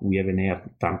know we have an air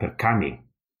damper coming.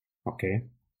 Okay,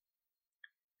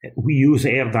 we use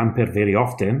air damper very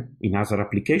often in other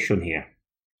application here,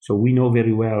 so we know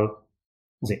very well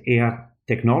the air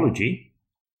technology.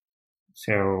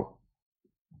 So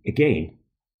again,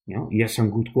 you have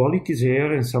some good qualities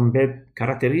there and some bad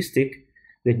characteristic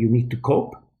that you need to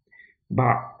cope.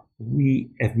 But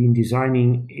we have been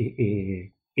designing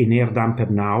an air damper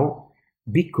now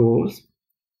because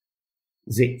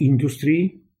the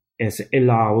industry has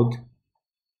allowed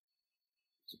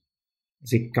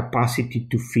the capacity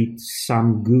to fit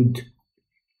some good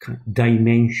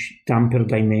damper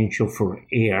dimension for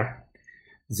air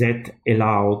that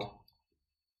allowed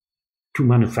to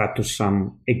manufacture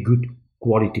a good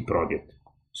quality product.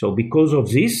 So because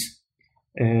of this,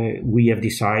 we have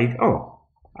decided,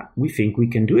 we think we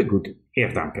can do a good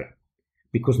air damper,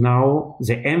 because now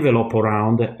the envelope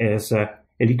around has a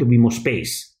little bit more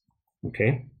space,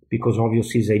 okay? Because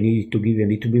obviously they need to give a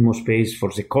little bit more space for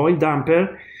the coil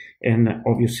damper, and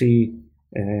obviously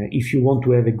if you want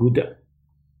to have a good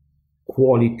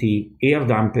quality air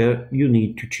damper, you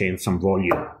need to change some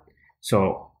volume.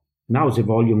 So now the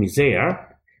volume is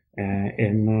there,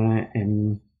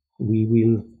 and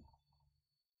we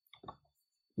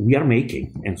are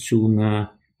making, and soon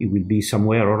it will be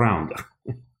somewhere around.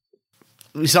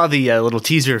 We saw the little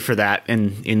teaser for that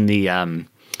in the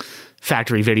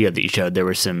factory video that you showed. There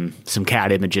were some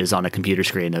CAD images on a computer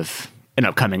screen of an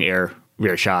upcoming air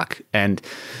rear shock, and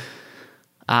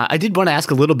I did want to ask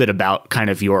a little bit about kind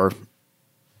of your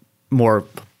more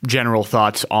general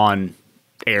thoughts on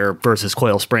air versus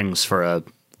coil springs for a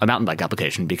mountain bike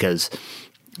application, because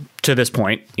to this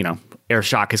point, air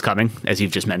shock is coming, as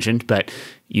you've just mentioned, but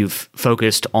you've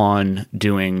focused on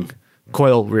doing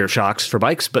coil rear shocks for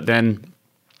bikes, but then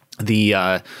the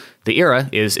Era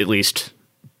is at least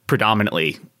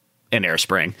predominantly an air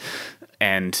spring.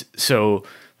 And so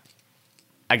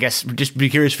I guess just be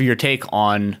curious for your take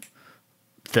on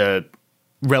the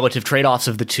relative trade-offs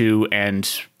of the two and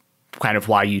kind of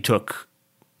why you took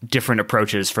different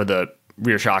approaches for the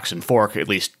rear shocks and fork, at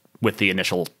least with the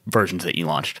initial versions that you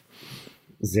launched.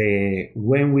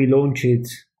 When we launched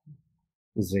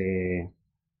the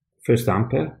first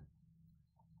damper,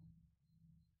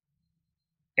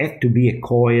 had to be a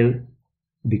coil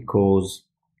because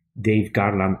Dave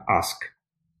Garland asked.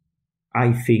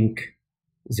 I think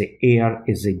the air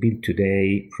as they build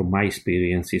today, from my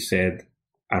experience, he said,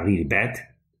 are really bad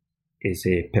as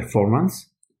a performance.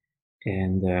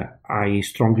 And I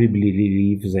strongly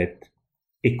believe that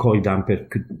a coil damper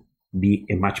could be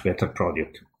a much better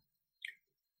product.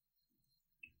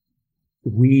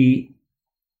 We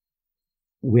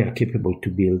are capable to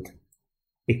build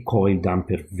a coil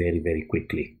damper very, very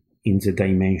quickly. in the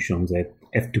dimensions that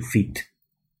have to fit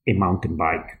a mountain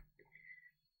bike.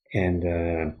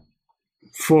 And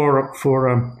for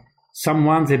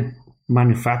someone that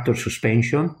manufactures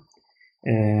suspension,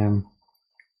 a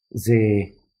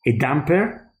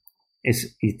damper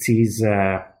is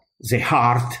the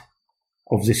heart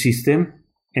of the system,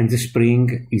 and the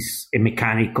spring is a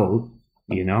mechanical,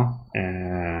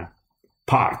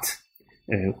 part.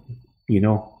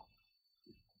 You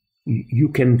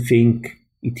can think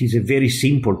it is a very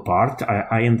simple part.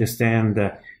 I understand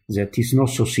that it's not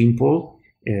so simple.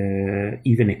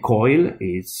 Even a coil,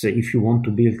 it's if you want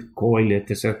to build coil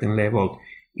at a certain level,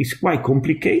 it's quite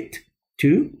complicated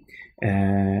too.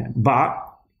 But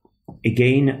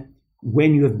again,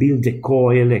 when you have built a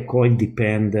coil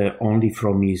depends only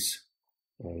from its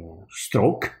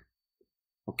stroke.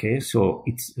 Okay, so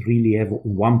it's really have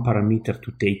one parameter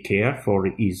to take care for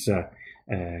is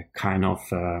kind of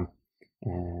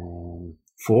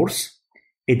force.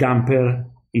 A damper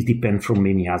is depend from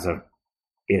many other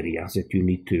areas that you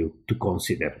need to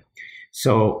consider.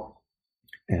 So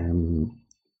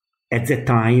at the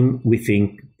time, we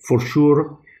think for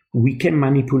sure we can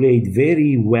manipulate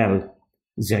very well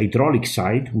the hydraulic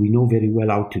side. We know very well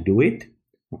how to do it.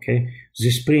 Okay,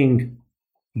 the spring,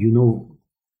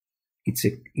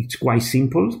 it's quite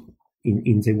simple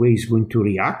in the way it's going to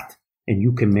react, and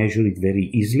you can measure it very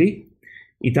easily.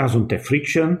 It doesn't have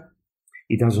friction.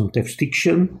 It doesn't have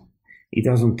stiction. It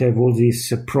doesn't have all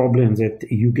these problems that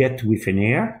you get with an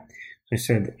air. I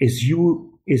said, as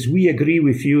we agree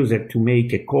with you that to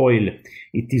make a coil,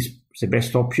 it is the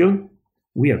best option,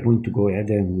 we are going to go ahead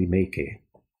and we make a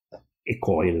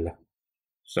coil.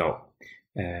 So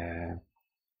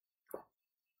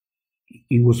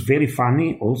it was very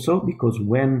funny also because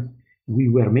when we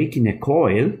were making a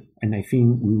coil, and I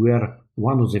think we were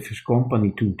one of the first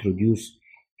company to introduce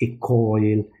a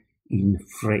coil in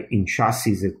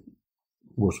chassis that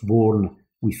was born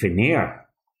with an air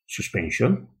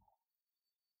suspension,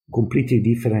 completely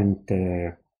different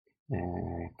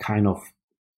kind of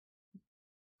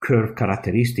curve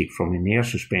characteristic from an air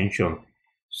suspension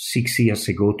 6 years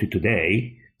ago to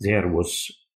today. There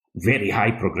was very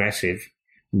high progressive,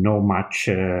 no much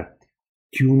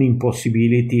tuning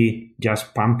possibility,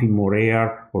 just pumping more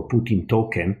air or putting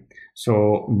token.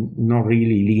 So not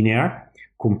really linear.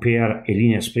 Compare a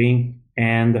linear spring,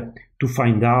 and to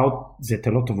find out that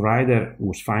a lot of rider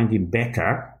was finding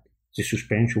better the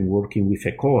suspension working with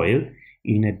a coil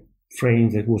in a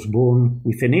frame that was born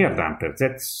with an air damper.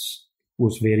 That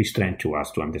was very strange to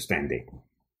us to understand it.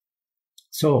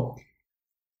 So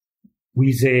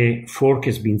with the fork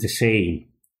has been the same.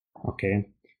 Okay,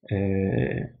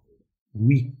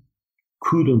 we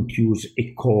couldn't use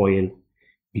a coil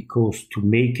because to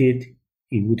make it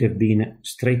would have been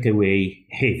straight away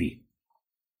heavy.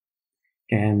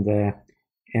 And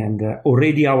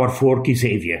already our fork is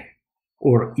heavier,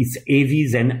 or it's heavy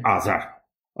than other.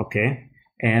 Okay.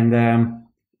 And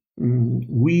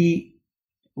we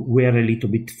were a little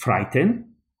bit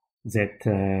frightened that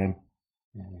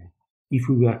if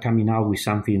we were coming out with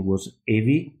something that was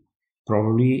heavy,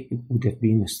 probably it would have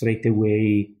been straight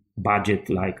away budget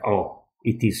like, oh,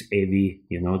 it is heavy,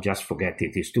 just forget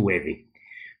it, it's too heavy.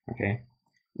 Okay.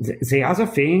 The other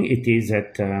thing it is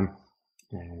that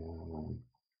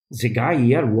the guy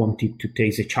here wanted to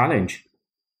take the challenge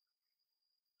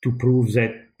to prove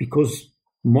that, because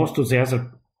most of the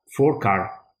other fork are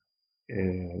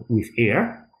with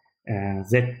air,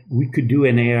 that we could do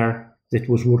an air that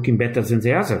was working better than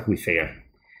the other with air.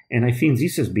 And I think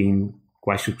this has been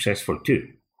quite successful too.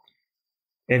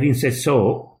 Having said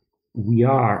so, we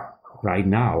are right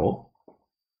now,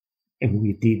 and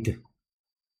we did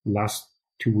last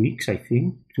 2 weeks, I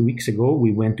think, 2 weeks ago,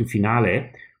 we went to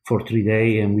Finale for 3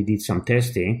 days and we did some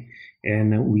testing,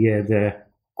 and we had a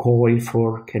coil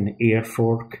fork and air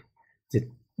fork that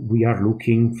we are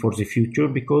looking for the future,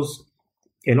 because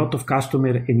a lot of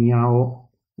customers anyhow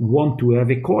want to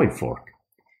have a coil fork.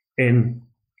 And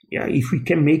yeah, if we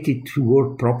can make it to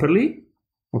work properly,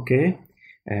 okay,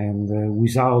 and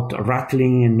without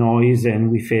rattling and noise,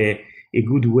 and with a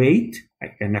good weight,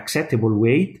 an acceptable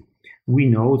weight, we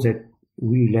know that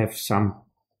we'll have some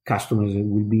customers that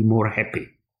will be more happy.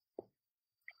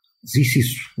 This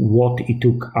is what it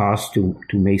took us to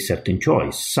make certain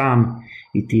choice. Some,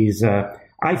 it is,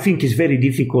 I think it's very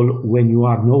difficult when you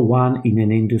are no one in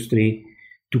an industry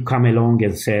to come along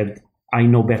and said, I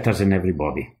know better than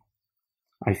everybody.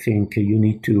 I think you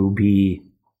need to be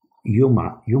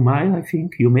humile, I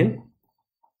think, humble.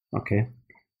 Okay.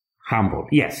 Humble.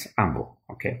 Yes, humble.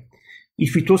 Okay.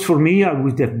 If it was for me, I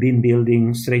would have been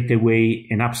building straight away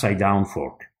an upside down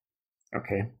fork.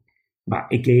 Okay. But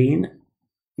again,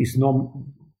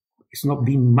 it's not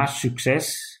been much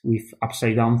success with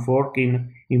upside down fork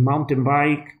in mountain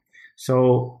bike.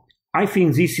 So I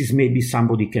think this is maybe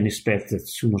somebody can expect that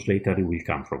sooner or later it will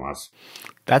come from us.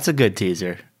 That's a good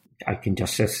teaser. I can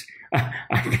just say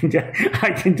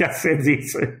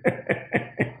this.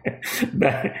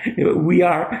 But we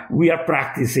are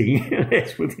practicing.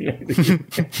 Let's put it like this.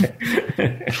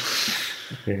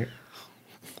 Okay.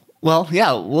 Well,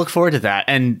 yeah, look forward to that.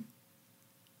 And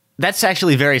that's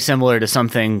actually very similar to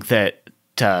something that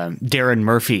Darren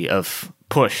Murphy of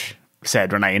Push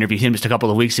said when I interviewed him just a couple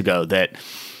of weeks ago, that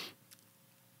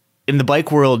in the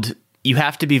bike world, you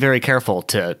have to be very careful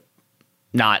to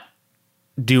not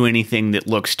do anything that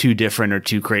looks too different or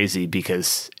too crazy,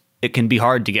 because it can be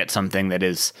hard to get something that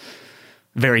is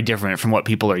very different from what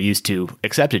people are used to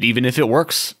accepted, even if it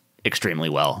works extremely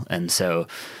well. And so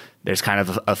there's kind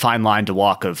of a fine line to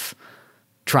walk of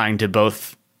trying to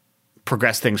both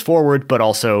progress things forward, but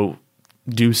also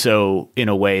do so in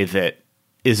a way that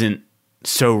isn't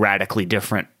so radically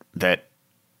different that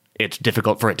it's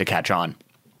difficult for it to catch on.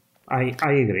 I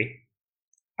agree.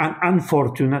 And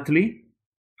unfortunately,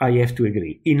 I have to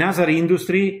agree. In other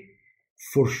industry,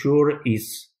 for sure,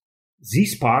 this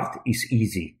part is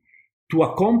easy. To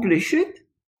accomplish it,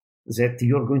 that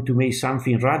you're going to make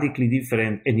something radically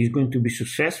different and is going to be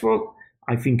successful,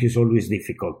 I think is always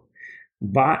difficult.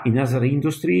 But in other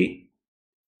industry,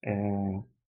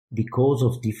 because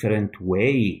of different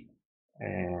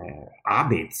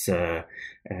habits,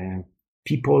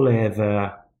 people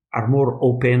are more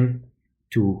open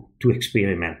to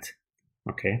experiment.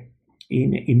 Okay,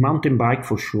 in mountain bike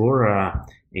for sure,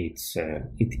 it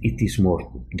is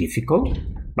more difficult,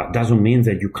 but doesn't mean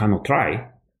that you cannot try.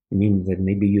 It means that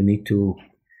maybe you need to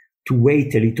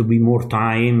wait a little bit more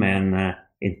time and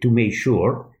to make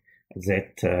sure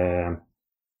that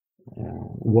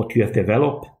what you have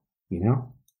developed,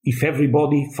 if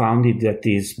everybody found it that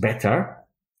is better,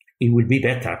 it will be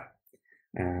better.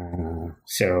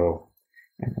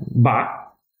 But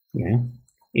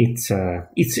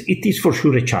it is for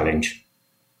sure a challenge.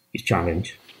 It's a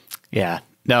challenge. Yeah.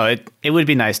 No, it would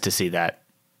be nice to see that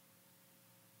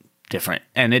different.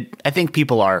 And I think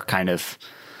people are kind of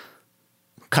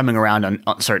coming around on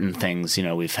certain things.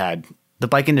 We've had, the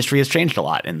bike industry has changed a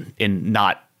lot in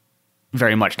not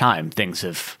very much time. Things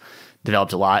have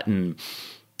developed a lot. And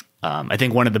I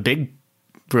think one of the big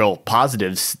real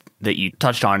positives that you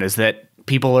touched on is that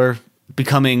people are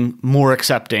becoming more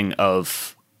accepting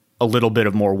of a little bit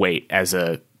of more weight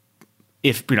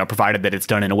provided that it's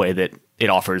done in a way that it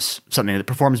offers something that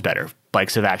performs better.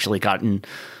 Bikes have actually gotten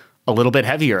a little bit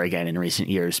heavier again in recent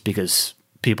years because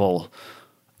people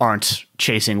aren't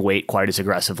chasing weight quite as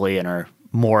aggressively and are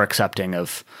more accepting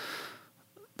of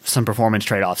some performance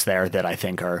trade-offs there that I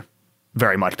think are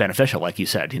very much beneficial. Like you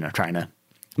said, trying to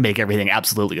make everything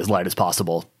absolutely as light as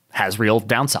possible has real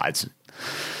downsides.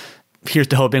 Here's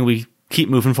to hoping we keep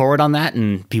moving forward on that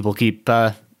and people keep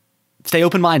stay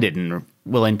open-minded and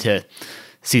willing to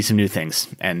see some new things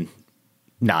and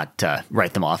not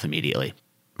write them off immediately.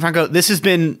 Franco, this has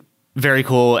been very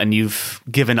cool, and you've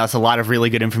given us a lot of really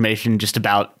good information just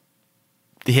about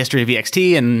the history of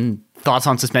EXT and thoughts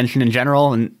on suspension in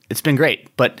general, and it's been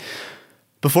great. But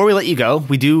before we let you go,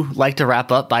 we do like to wrap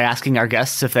up by asking our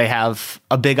guests if they have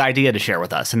a big idea to share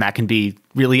with us, and that can be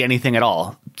really anything at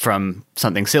all, from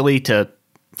something silly to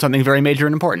something very major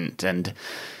and important. And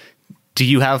do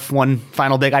you have one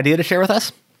final big idea to share with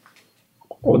us?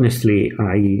 Honestly,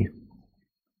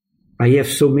 I have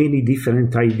so many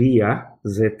different ideas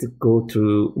that go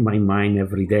through my mind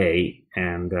every day,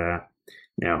 and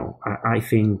I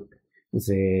think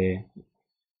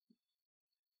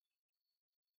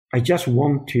I just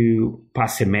want to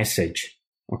pass a message.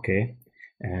 Okay,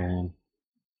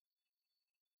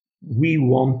 we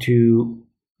want to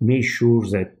make sure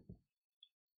that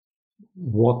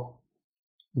what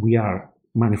we are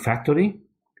manufacturing,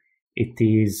 it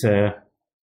is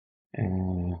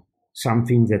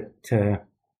something that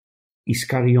is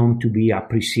carry on to be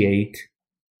appreciated,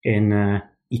 and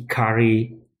it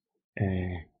carry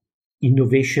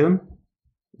innovation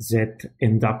that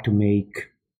end up to make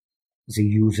the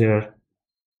user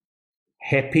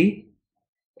happy,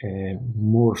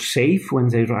 more safe when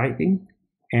they're riding,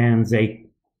 and they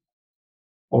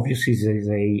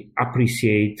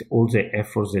appreciate all the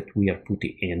efforts that we are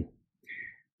putting in.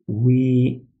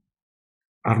 We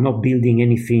are not building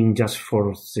anything just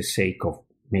for the sake of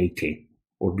making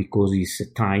or because it's a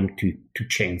time to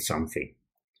change something.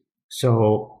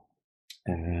 So,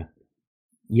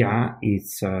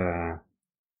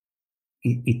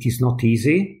 it is not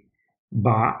easy,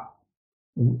 but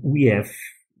we have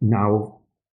now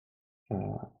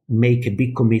make a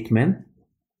big commitment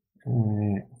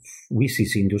with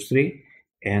this industry,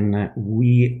 and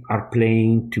we are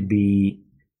playing to be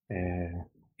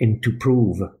and to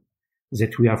prove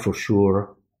that we are for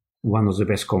sure one of the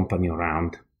best company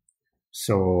around.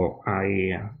 So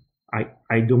I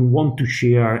don't want to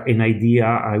share an idea.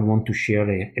 I want to share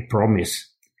a promise.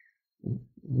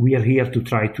 We are here to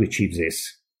try to achieve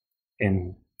this,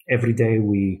 and every day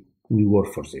we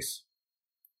work for this.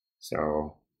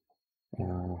 So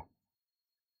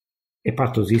a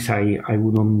part of this, I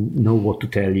wouldn't know what to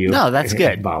tell you. No, that's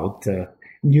good. About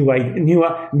new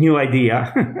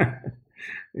idea.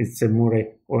 It's more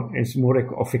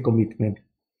of a commitment.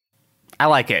 I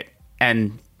like it,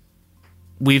 and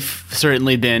we've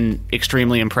certainly been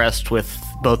extremely impressed with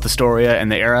both the Storia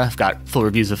and the Era. I've got full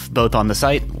reviews of both on the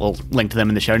site. We'll link to them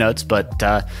in the show notes, but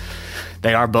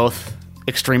they are both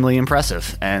extremely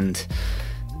impressive, and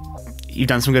you've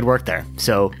done some good work there.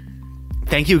 So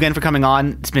thank you again for coming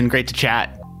on. It's been great to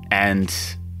chat, and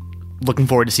looking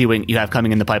forward to see what you have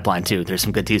coming in the pipeline too. There's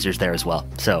some good teasers there as well.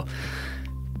 So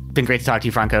been great to talk to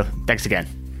you, Franco. Thanks again.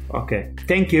 Okay.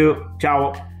 Thank you.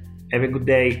 Ciao. Have a good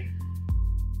day.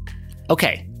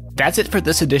 Okay, that's it for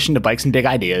this edition of Bikes and Big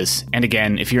Ideas. And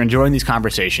again, if you're enjoying these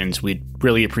conversations, we'd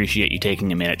really appreciate you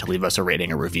taking a minute to leave us a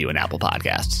rating or review in Apple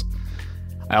Podcasts.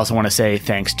 I also want to say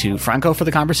thanks to Franco for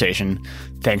the conversation,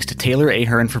 thanks to Taylor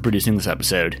Ahern for producing this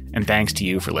episode, and thanks to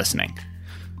you for listening.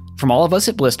 From all of us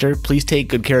at Blister, please take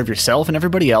good care of yourself and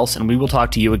everybody else, and we will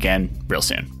talk to you again real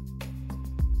soon.